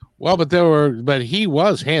 Well, but he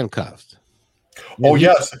was handcuffed. Oh,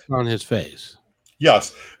 yes, on his face.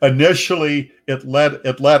 Yes, initially it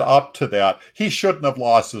led up to that. He shouldn't have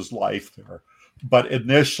lost his life there, but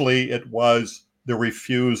initially it was the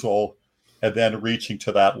refusal, and then reaching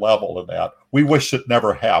to that level of that. We wish it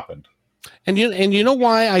never happened. And you know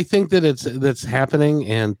why I think that's happening.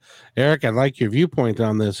 And Eric, I'd like your viewpoint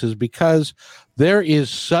on this, is because there is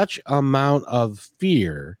such amount of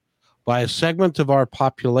fear by a segment of our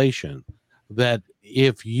population that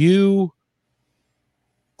if you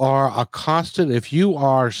are accosted, if you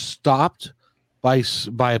are stopped by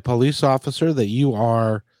a police officer, that you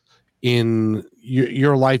are in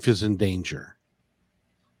your life is in danger.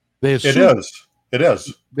 It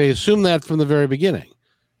is. They assume that from the very beginning,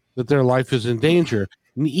 that their life is in danger,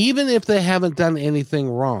 even if they haven't done anything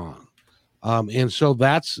wrong. And so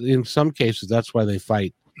that's, in some cases, that's why they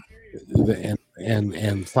fight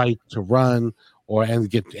and fight to run,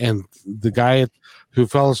 and the guy who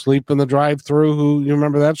fell asleep in the drive-thru, who, you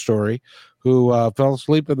remember that story, who fell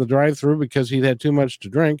asleep in the drive-thru because he'd had too much to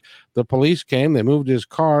drink. The police came, they moved his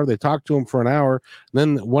car, they talked to him for an hour.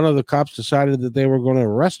 Then one of the cops decided that they were going to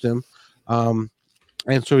arrest him.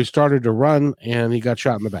 And so he started to run, and he got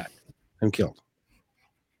shot in the back and killed.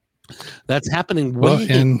 That's happening way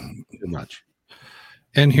too much.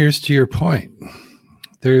 And here's to your point.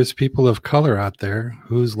 There's people of color out there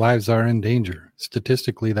whose lives are in danger.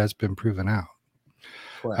 Statistically, that's been proven out.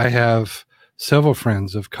 Correct. I have several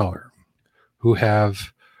friends of color who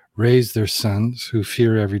have raised their sons who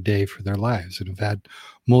fear every day for their lives and have had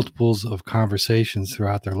multiples of conversations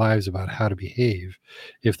throughout their lives about how to behave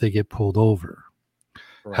if they get pulled over,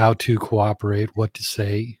 right, how to cooperate, what to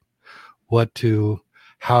say,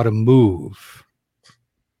 how to move.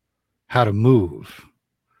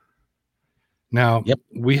 Now, yep,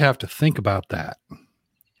 we have to think about that.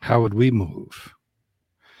 How would we move?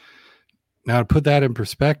 Now, to put that in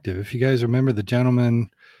perspective, if you guys remember the gentleman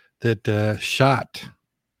that shot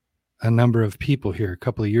a number of people here a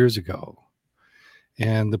couple of years ago,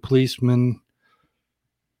 and the policeman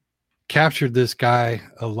captured this guy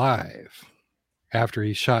alive after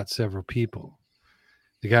he shot several people.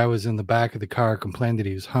 The guy was in the back of the car, complained that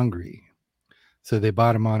he was hungry, so they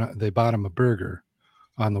bought him a burger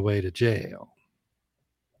on the way to jail.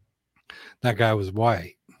 That guy was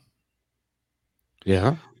white.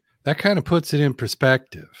 Yeah. That kind of puts it in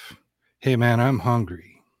perspective. Hey, man, I'm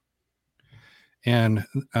hungry. And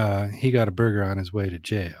he got a burger on his way to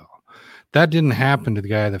jail. That didn't happen to the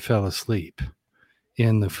guy that fell asleep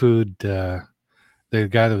in the food, the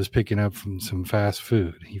guy that was picking up from some fast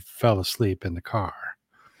food. He fell asleep in the car.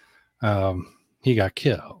 He got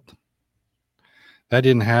killed. That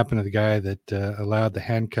didn't happen to the guy that allowed the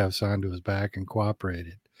handcuffs onto his back and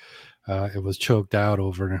cooperated. It was choked out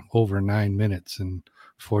over 9 minutes and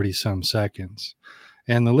 40 some seconds.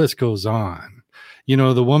 And the list goes on. You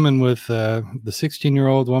know, the woman with the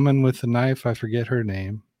 16-year-old woman with the knife, I forget her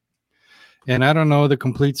name. And I don't know the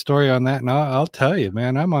complete story on that. And I'll tell you,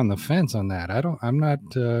 man, I'm on the fence on that.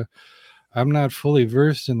 I'm not fully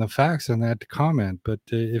versed in the facts on that to comment, but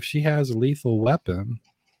if she has a lethal weapon,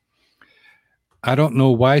 I don't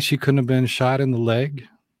know why she couldn't have been shot in the leg.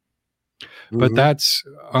 But that's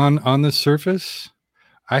on the surface.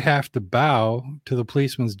 I have to bow to the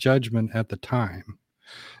policeman's judgment at the time,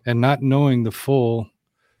 and not knowing the full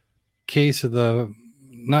case. This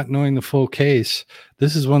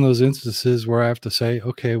is one of those instances where I have to say,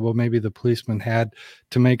 okay, well, maybe the policeman had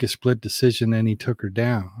to make a split decision and he took her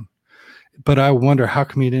down. But I wonder, how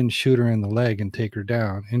come he didn't shoot her in the leg and take her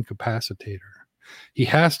down, incapacitate her? He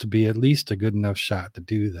has to be at least a good enough shot to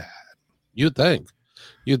do that. You'd think.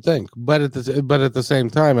 You'd think, but at the same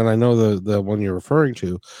time, and I know the one you're referring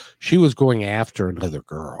to, she was going after another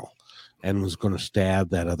girl, and was going to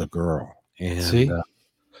stab that other girl, and See?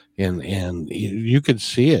 And you could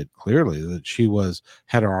see it clearly that she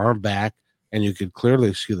had her arm back, and you could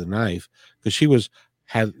clearly see the knife because she was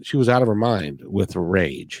out of her mind with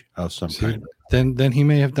rage of some kind. Then he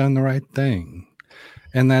may have done the right thing,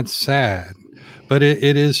 and that's sad, but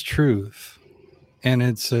it is truth. And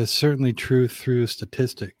it's certainly true through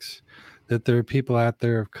statistics that there are people out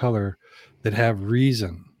there of color that have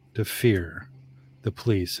reason to fear the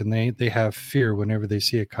police. And they have fear whenever they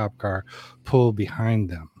see a cop car pull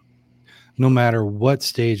behind them, no matter what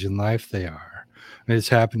stage in life they are. And it's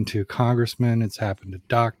happened to congressmen. It's happened to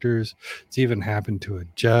doctors. It's even happened to a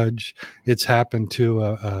judge. It's happened to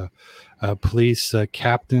a police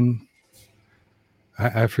captain.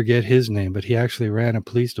 I forget his name, but he actually ran a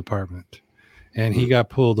police department. And he got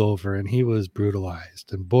pulled over and he was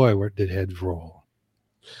brutalized. And boy, where did heads roll.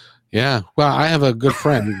 Yeah. Well, I have a good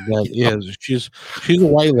friend that she's a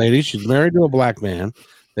white lady. She's married to a black man.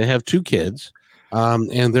 They have 2 kids,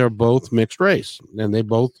 and they're both mixed race, and they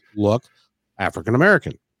both look African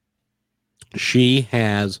American. She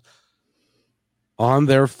has on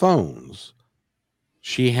their phones,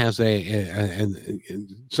 she has and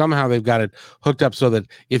somehow they've got it hooked up so that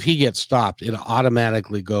if he gets stopped, it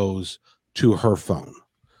automatically goes to her phone,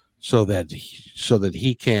 so that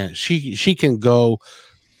she can go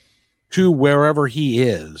to wherever he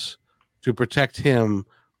is to protect him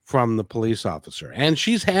from the police officer. And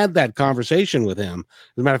she's had that conversation with him.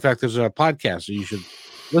 As a matter of fact, there's a podcast that you should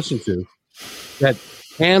listen to. That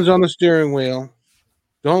hands on the steering wheel.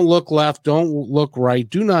 Don't look left. Don't look right.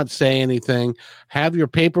 Do not say anything. Have your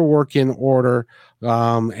paperwork in order,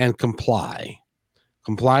 and comply.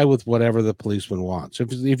 Comply with whatever the policeman wants.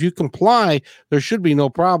 If you comply, there should be no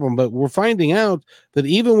problem. But we're finding out that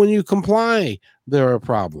even when you comply, there are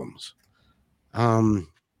problems.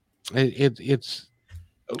 It's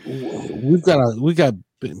we've got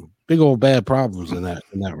big old bad problems in that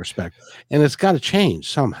respect, and it's got to change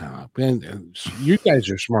somehow. And you guys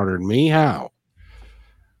are smarter than me. How?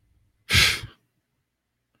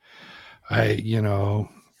 I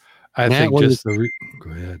Matt, think just go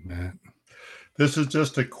ahead, Matt. This is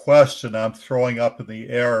just a question I'm throwing up in the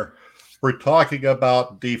air. We're talking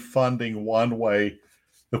about defunding one way.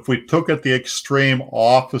 If we took it the extreme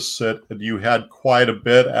opposite and you had quite a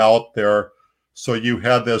bit out there, so you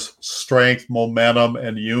had this strength, momentum,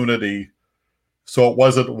 and unity. So it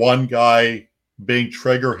wasn't one guy being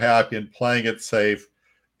trigger happy and playing it safe.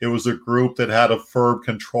 It was a group that had a firm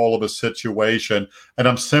control of a situation. And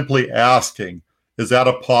I'm simply asking, is that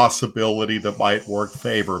a possibility that might work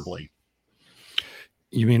favorably?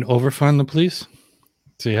 You mean overfund the police?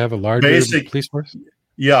 So you have a larger police force?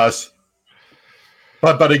 Yes.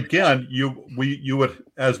 But again, you would,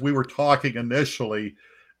 as we were talking initially,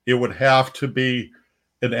 it would have to be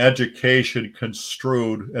an education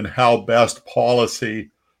construed in how best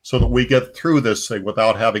policy so that we get through this thing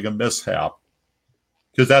without having a mishap.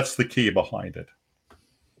 Because that's the key behind it.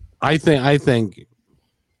 I think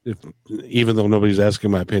even though nobody's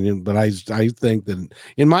asking my opinion, but I think that,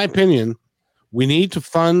 in my opinion, we need to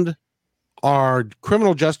fund our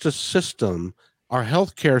criminal justice system, our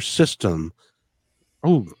healthcare system.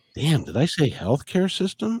 Oh, damn! Did I say healthcare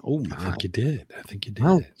system? Oh my! I think you did.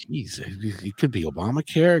 Oh, geez, it could be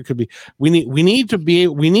Obamacare. It could be. We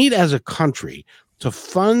need as a country to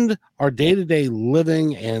fund our day-to-day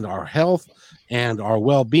living and our health and our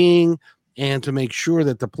well-being, and to make sure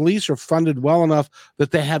that the police are funded well enough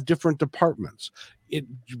that they have different departments.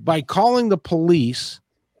 By calling the police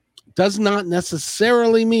does not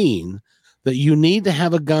necessarily mean that you need to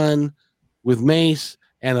have a gun with mace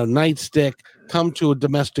and a nightstick come to a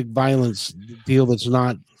domestic violence deal that's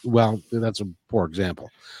not, well, that's a poor example.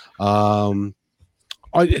 There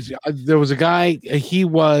was a guy,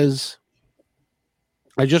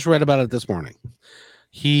 I just read about it this morning.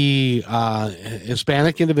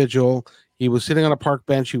 Hispanic individual. He was sitting on a park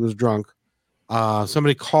bench. He was drunk.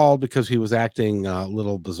 Somebody called because he was acting a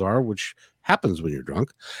little bizarre, which happens when you're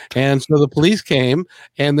drunk. And so the police came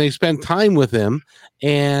and they spent time with him.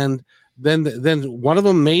 And then one of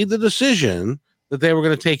them made the decision that they were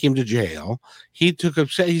going to take him to jail. He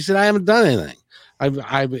said, I haven't done anything.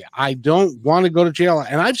 I don't want to go to jail.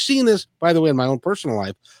 And I've seen this, by the way, in my own personal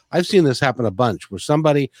life. I've seen this happen a bunch where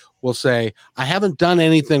somebody will say, I haven't done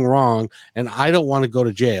anything wrong and I don't want to go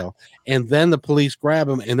to jail. And then the police grab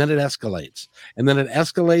him and then it escalates. And then it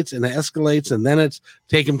escalates and it escalates. And then it's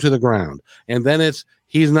take him to the ground. And then it's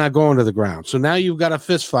he's not going to the ground. So now you've got a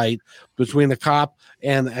fist fight between a cop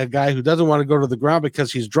and a guy who doesn't want to go to the ground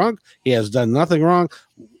because he's drunk. He has done nothing wrong.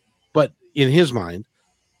 But in his mind,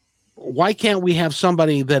 why can't we have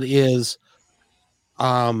somebody that is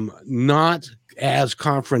not as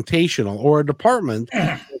confrontational, or a department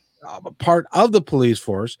part of the police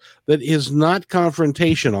force that is not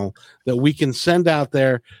confrontational, that we can send out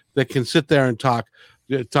there that can sit there and talk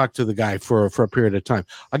to the guy for a period of time?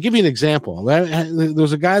 I'll give you an example. There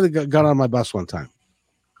was a guy that got on my bus one time,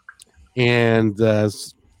 and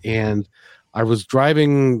I was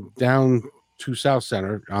driving down to South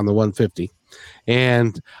Center on the 150.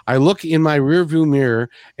 And I look in my rearview mirror,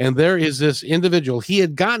 and there is this individual. He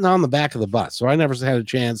had gotten on the back of the bus, so I never had a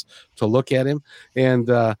chance to look at him.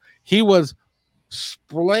 And he was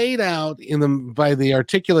splayed out by the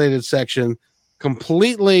articulated section,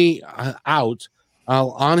 completely out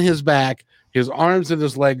on his back, his arms and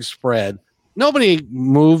his legs spread. Nobody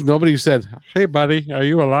moved. Nobody said, "Hey, buddy, are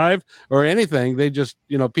you alive?" or anything. They just,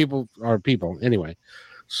 people are people anyway.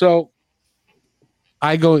 So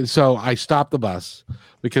I stopped the bus,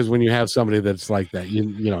 because when you have somebody that's like that,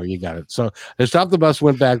 you got it. So I stopped the bus,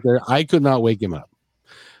 went back there. I could not wake him up.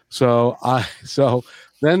 So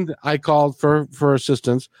then I called for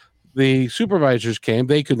assistance. The supervisors came.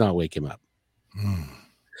 They could not wake him up.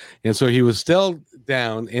 And so he was still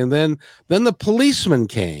down. And then the policeman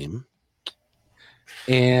came.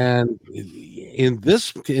 And in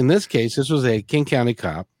this case, this was a King County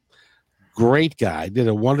cop. Great guy, did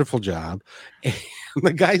a wonderful job. And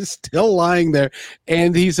the guy's still lying there,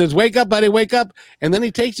 and he says, "Wake up, buddy, wake up." And then he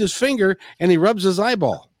takes his finger and he rubs his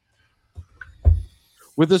eyeball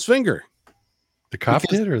with his finger. The cop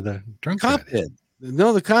did, or the drunk cop did?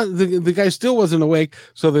 No, the guy still wasn't awake.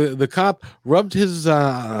 So the cop rubbed his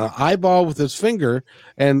eyeball with his finger,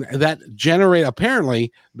 and that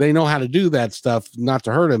apparently they know how to do that stuff, not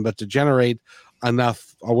to hurt him, but to generate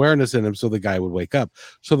enough awareness in him so the guy would wake up.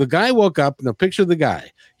 So the guy woke up. Now picture the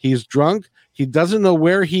guy. He's drunk. He doesn't know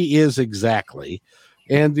where he is exactly.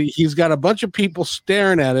 And he's got a bunch of people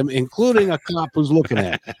staring at him, including a cop who's looking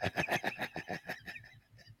at him.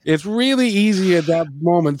 It's really easy at that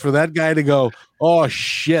moment for that guy to go, "Oh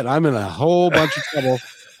shit, I'm in a whole bunch of trouble,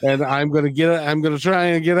 and I'm going to try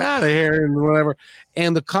and get out of here," and whatever.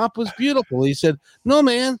 And the cop was beautiful. He said, "No,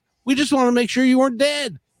 man, we just want to make sure you weren't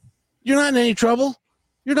dead. You're not in any trouble.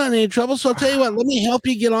 You're not in any trouble. So I'll tell you what, let me help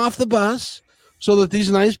you get off the bus so that these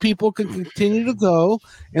nice people can continue to go,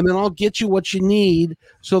 and then I'll get you what you need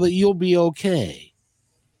so that you'll be okay."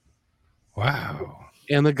 Wow.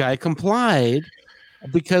 And the guy complied,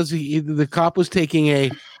 because the cop was taking a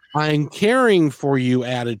 "I'm caring for you"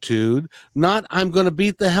 attitude, not "I'm going to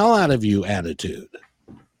beat the hell out of you" attitude.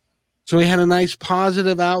 So he had a nice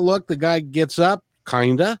positive outlook. The guy gets up,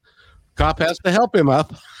 kinda. Cop has to help him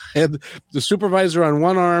up. And the supervisor on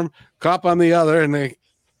one arm, cop on the other, and they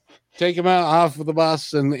take him off of the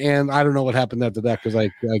bus. And I don't know what happened after that, because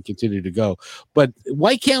I continued to go. But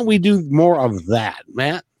why can't we do more of that,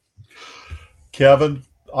 Matt? Kevin,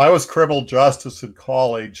 I was criminal justice in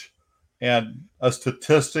college, and a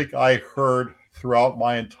statistic I heard throughout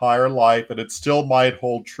my entire life, and it still might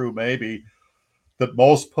hold true maybe, that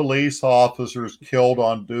most police officers killed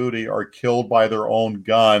on duty are killed by their own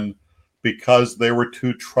gun because they were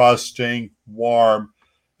too trusting, warm,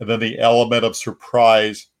 and then the element of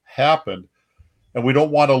surprise happened. And we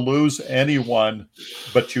don't want to lose anyone,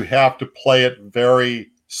 but you have to play it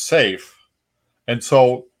very safe. And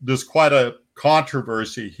so there's quite a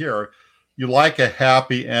controversy here. You like a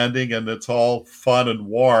happy ending and it's all fun and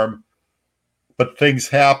warm, but things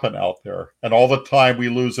happen out there. And all the time we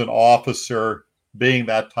lose an officer being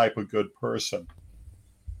that type of good person.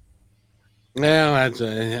 Yeah,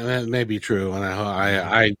 that may be true, and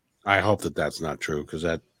I hope that that's not true, because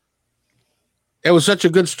it was such a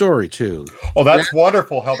good story too. Oh, that's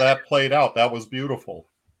wonderful how that played out. That was beautiful.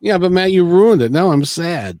 Yeah, but Matt, you ruined it. Now I'm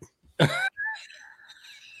sad.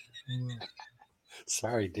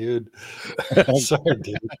 Sorry, dude. Sorry,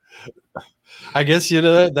 dude. I guess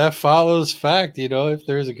that follows fact. If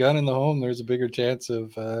there's a gun in the home, there's a bigger chance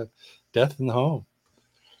of death in the home.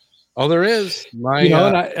 Oh, there is.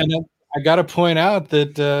 I got to point out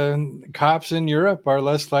that cops in Europe are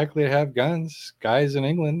less likely to have guns. Guys in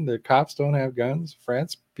England, the cops don't have guns.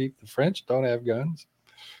 The French don't have guns.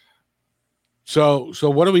 So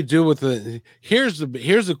what do we do with here's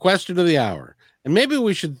the question of the hour, And maybe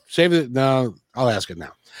we should save it. No, I'll ask it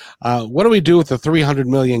now. What do we do with the 300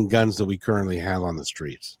 million guns that we currently have on the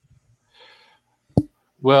streets?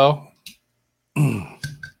 Well,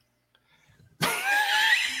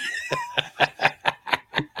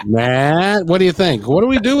 Matt, what do you think? What do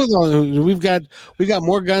we do with all? We got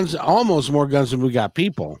more guns, almost more guns than we got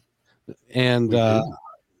people, and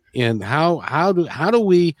how do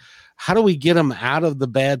we get them out of the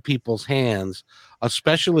bad people's hands?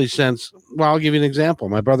 Especially since, well, I'll give you an example.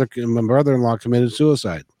 My brother-in-law committed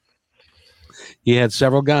suicide. He had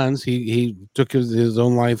several guns. He took his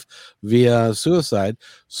own life via suicide.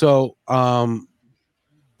 So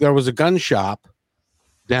there was a gun shop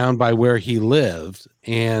down by where he lived,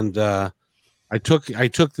 and I took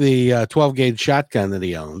the 12 gauge shotgun that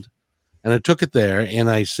he owned, and I took it there, and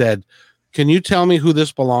I said, "Can you tell me who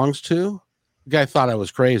this belongs to?" The guy thought I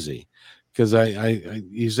was crazy because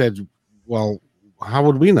he said, "Well, how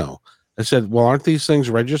would we know?" I said, "Well, aren't these things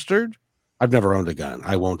registered?" I've never owned a gun.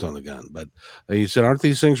 I won't own a gun. But he said, "Aren't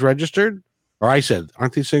these things registered?" Or I said,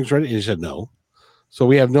 "Aren't these things registered?" He said, "No." So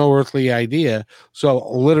we have no earthly idea. So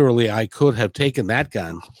literally, I could have taken that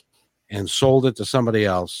gun and sold it to somebody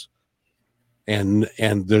else, and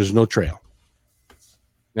there's no trail.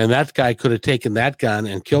 And that guy could have taken that gun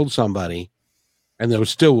and killed somebody, and there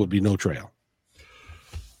still would be no trail.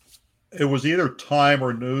 It was either Time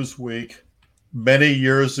or Newsweek. Many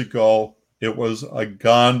years ago, it was a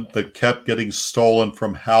gun that kept getting stolen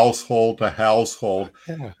from household to household,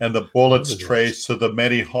 and the bullets traced to the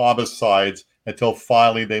many homicides until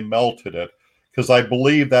finally they melted it. Because I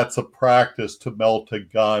believe that's a practice to melt a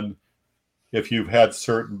gun if you've had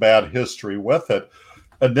certain bad history with it.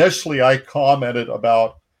 Initially, I commented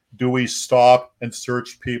about, do we stop and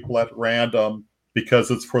search people at random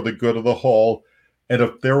because it's for the good of the whole? And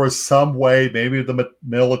if there was some way, maybe the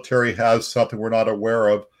military has something we're not aware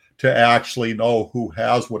of, to actually know who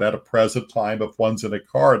has one at a present time, if one's in a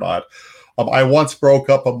car or not. I once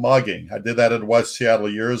broke up a mugging. I did that in West Seattle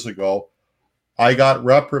years ago. I got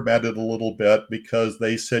reprimanded a little bit because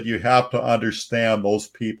they said, you have to understand those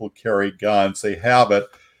people carry guns. They have it.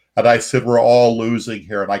 And I said, we're all losing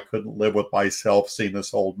here. And I couldn't live with myself seeing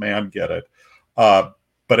this old man get it.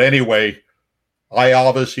 But anyway, I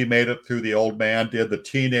obviously made it through. The old man did. The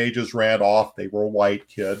teenagers ran off. They were white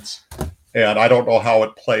kids. And I don't know how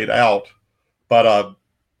it played out. But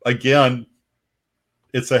again,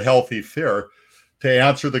 it's a healthy fear. To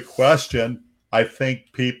answer the question, I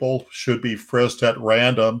think people should be frisked at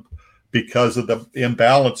random because of the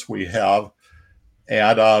imbalance we have,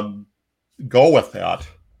 and go with that.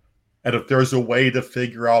 And if there's a way to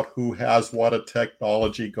figure out who has what a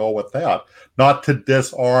technology, go with that. Not to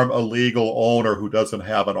disarm a legal owner who doesn't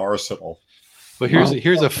have an arsenal. Well,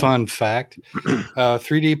 here's a fun fact.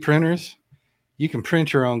 3D printers, you can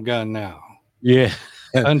print your own gun now. Yeah.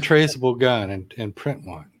 Untraceable gun and print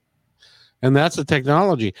one. And that's the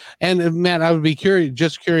technology. And Matt, I would be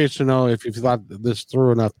curious to know if you thought this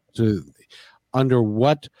through enough to under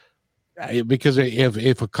what, because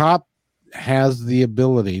if a cop has the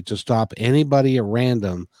ability to stop anybody at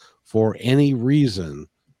random for any reason,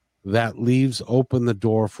 that leaves open the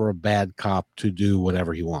door for a bad cop to do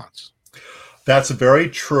whatever he wants. That's very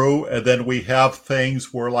true. And then we have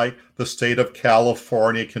things where, like, the state of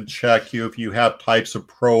California can check you if you have types of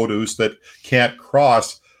produce that can't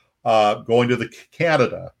cross going to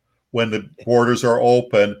Canada. When the borders are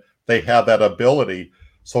open, they have that ability.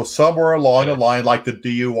 So somewhere along the line, like the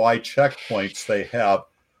DUI checkpoints, they have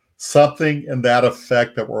something in that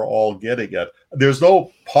effect that we're all getting at. There's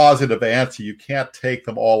no positive answer. You can't take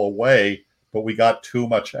them all away, but we got too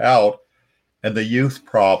much out. And the youth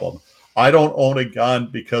problem. I don't own a gun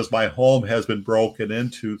because my home has been broken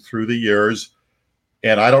into through the years,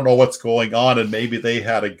 and I don't know what's going on. And maybe they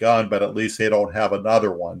had a gun, but at least they don't have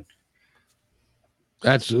another one.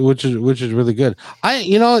 That's which is really good.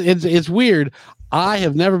 It's weird. I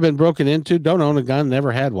have never been broken into. Don't own a gun.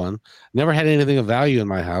 Never had one. Never had anything of value in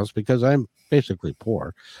my house because I'm basically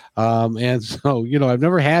poor. And so I've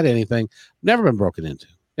never had anything. Never been broken into.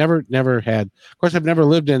 Never had. Of course, I've never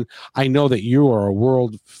lived in. I know that you are a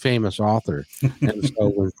world famous author, and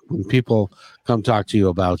so when people come talk to you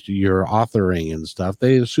about your authoring and stuff,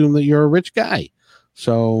 they assume that you're a rich guy.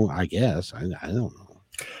 So I guess I don't know.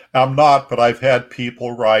 I'm not, but I've had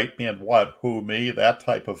people write me and who me, that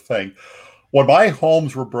type of thing. When my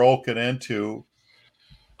homes were broken into,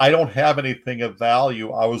 I don't have anything of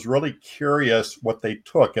value. I was really curious what they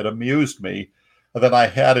took. It amused me. And then I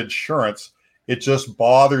had insurance. It just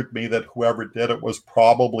bothered me that whoever did it was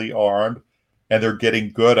probably armed and they're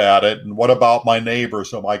getting good at it. And what about my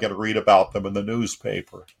neighbors? Am I going to read about them in the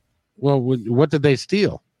newspaper? Well, what did they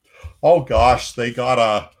steal? Oh gosh, they got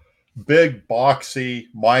a big boxy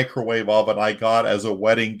microwave oven I got as a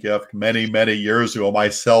wedding gift many, many years ago,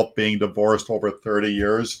 myself being divorced over 30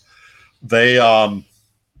 years. They God,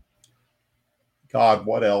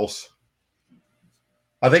 what else?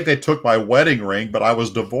 I think they took my wedding ring, but I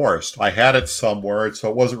was divorced. I had it somewhere, so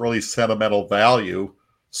it wasn't really sentimental value.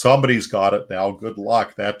 Somebody's got it now. Good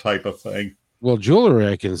luck, that type of thing. Well, jewelry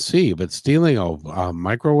I can see, but stealing a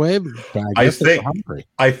microwave, I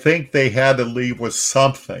think they had to leave with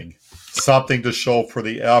something to show for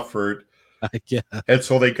the effort. Yeah. And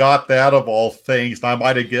so they got that of all things. And I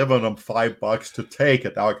might have given them $5 to take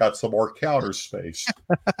it. Now I got some more counter space.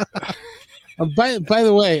 By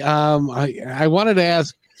the way, I wanted to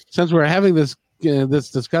ask, since we're having this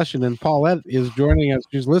discussion and Paulette is joining us,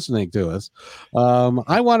 she's listening to us.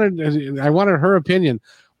 I wanted her opinion.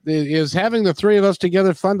 Is having the three of us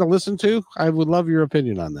together fun to listen to? I would love your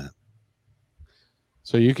opinion on that.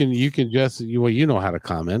 So you can just you know how to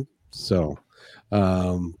comment. So,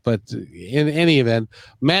 but in any event,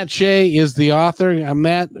 Matt Shea is the author.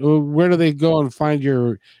 Matt, where do they go and find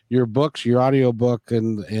your books, your audio book,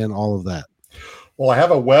 and all of that? Well, I have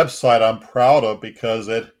a website I'm proud of because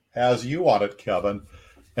it has you on it, Kevin,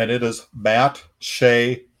 and it is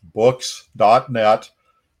mattsheabooks.net.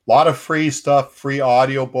 A lot of free stuff, free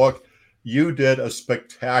audiobook. You did a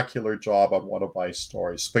spectacular job on one of my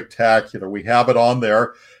stories. Spectacular. We have it on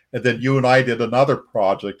there. And then you and I did another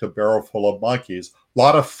project, A Barrel Full of Monkeys. A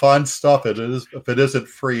lot of fun stuff. It is. If it isn't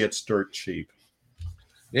free, it's dirt cheap.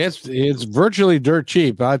 It's virtually dirt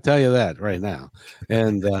cheap. I'll tell you that right now.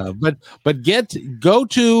 And but go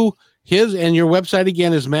to his, and your website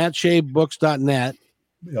again is mattsheabooks.net.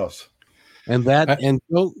 Yes. And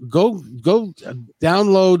go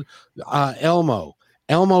download Elmo.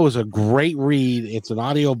 Elmo is a great read. It's an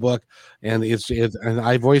audiobook, and and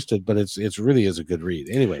I voiced it, but it's really is a good read.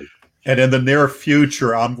 Anyway. And in the near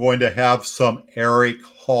future, I'm going to have some Eric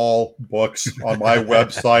Hall books on my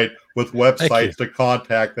website with websites to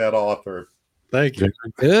contact that author. Thank you.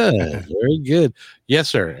 Good. Very good. Yes,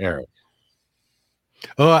 sir, Eric.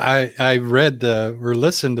 Oh, I read or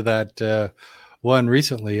listened to that one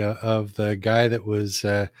recently of the guy that was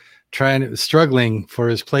struggling for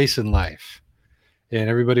his place in life, and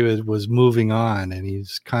everybody was moving on, and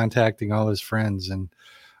he's contacting all his friends, and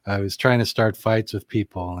I was trying to start fights with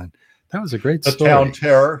people, and that was a great story. The Town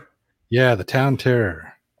Terror. Yeah, The Town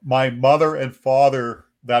Terror. My mother and father,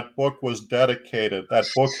 that book was dedicated. That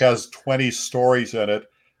book has 20 stories in it,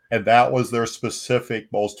 and that was their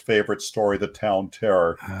specific most favorite story, The Town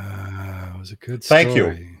Terror. It was a good story. Thank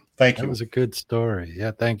you. That was a good story.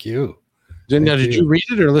 Yeah, thank you. Did you read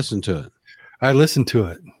it or listen to it? I listened to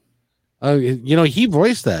it. He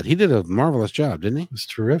voiced that. He did a marvelous job, didn't he? It was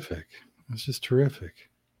terrific. It was just terrific.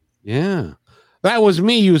 Yeah. That was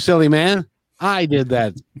me, you silly man. I did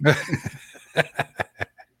that.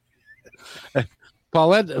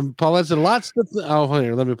 Paulette said lots of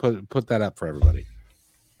here, let me put that up for everybody.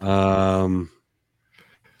 And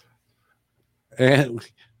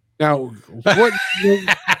now what did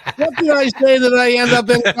I say that I end up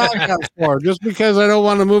in the doghouse for? Just because I don't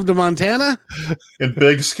want to move to Montana? In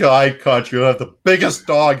Big Sky Country, you have the biggest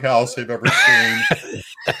doghouse they've ever seen.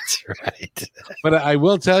 That's right. But I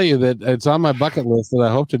will tell you that it's on my bucket list that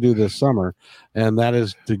I hope to do this summer, and that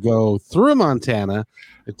is to go through Montana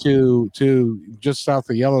to just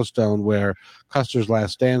south of Yellowstone, where Custer's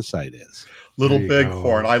Last Stand site is. Little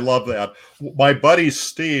Bighorn. I love that. My buddy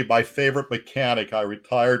Steve, my favorite mechanic I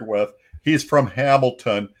retired with, he's from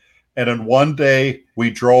Hamilton. And in one day,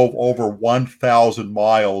 we drove over 1,000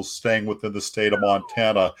 miles staying within the state of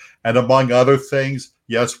Montana. And among other things,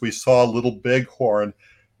 yes, we saw Little Bighorn.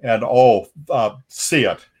 And see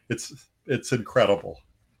it. It's incredible.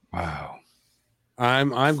 Wow.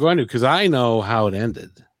 I'm going to, because I know how it ended.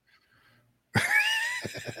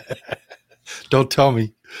 Don't tell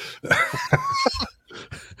me.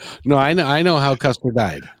 No, I know how Custer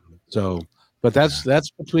died. So, but that's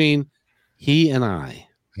between he and I.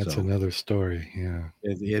 That's another story. Yeah,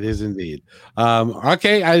 it is indeed.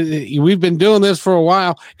 Okay, we've been doing this for a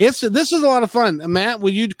while. This is a lot of fun. Matt,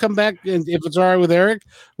 will you come back? And if it's all right with Eric,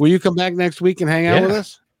 will you come back next week and hang out with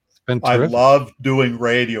us? I love doing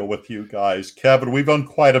radio with you guys. Kevin, we've done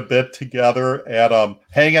quite a bit together and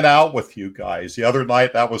hanging out with you guys. The other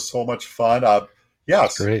night, that was so much fun.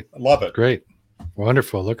 Yes, great. I love it. Great.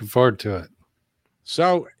 Wonderful. Looking forward to it.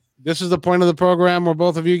 So this is the point of the program where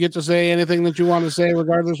both of you get to say anything that you want to say,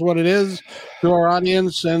 regardless of what it is, to our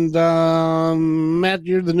audience. And Matt,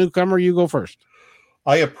 you're the newcomer. You go first.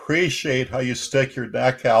 I appreciate how you stick your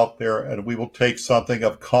neck out there, and we will take something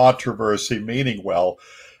of controversy, meaning well.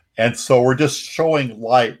 And so we're just showing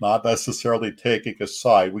light, not necessarily taking a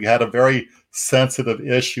side. We had a very sensitive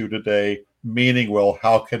issue today, meaning, well,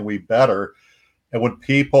 how can we better? And when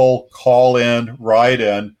people call in, write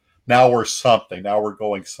in, now we're something. Now we're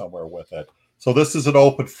going somewhere with it. So this is an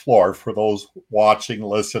open floor for those watching,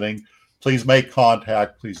 listening. Please make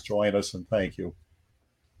contact. Please join us, and thank you.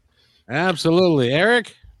 Absolutely.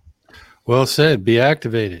 Eric? Well said. Be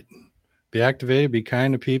activated. Be activated. Be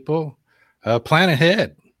kind to people. Plan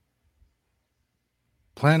ahead.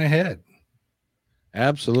 Plan ahead.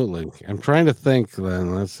 Absolutely. I'm trying to think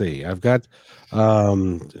then. Let's see. I've got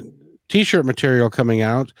t-shirt material coming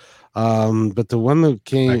out. But the one that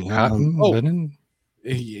came linen?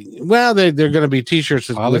 Well, they're going to be t-shirts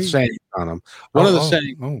with sayings on them. One of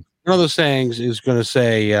the sayings is going to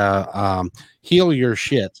say heal your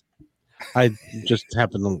shit. I just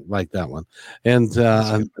happen to like that one. And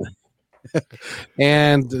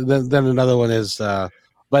and then another one is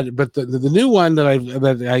but the new one that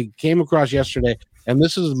I came across yesterday, and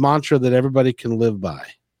this is a mantra that everybody can live by.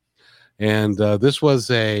 And this was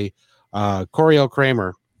a Coriel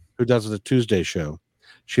Kramer, who does the Tuesday show.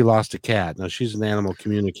 She lost a cat. Now she's an animal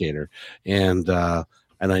communicator, and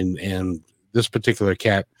this particular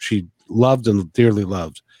cat she loved and dearly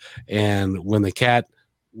loved. And when they had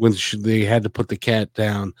to put the cat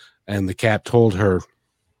down, and the cat told her,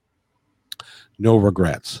 "No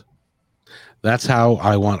regrets." That's how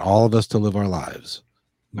I want all of us to live our lives.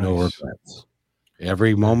 No regrets.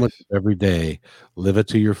 Every moment, every day, live it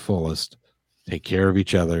to your fullest. Take care of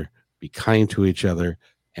each other. Be kind to each other,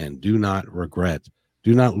 and do not regret.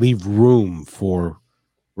 Do not leave room for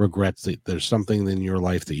regrets that there's something in your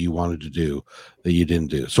life that you wanted to do that you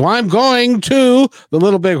didn't do. So I'm going to the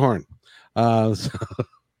Little Bighorn. But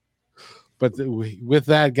with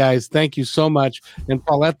that, guys, thank you so much. And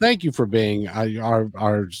Paulette, thank you for being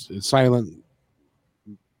our silent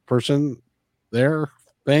person there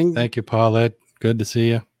thing. Thank you, Paulette. Good to see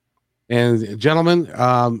you. And gentlemen,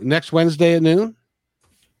 next Wednesday at noon.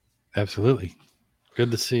 Absolutely. Good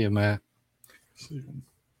to see you, Matt.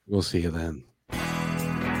 We'll see you then.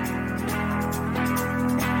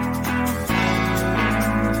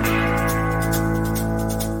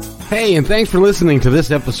 Hey, and thanks for listening to this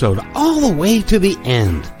episode all the way to the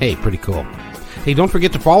end. Hey, pretty cool. Hey, don't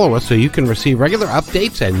forget to follow us so you can receive regular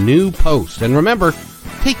updates and new posts. And remember,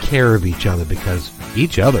 take care of each other because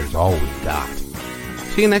each other's all we've got.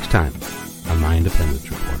 See you next time on My Independence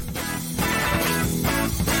Report.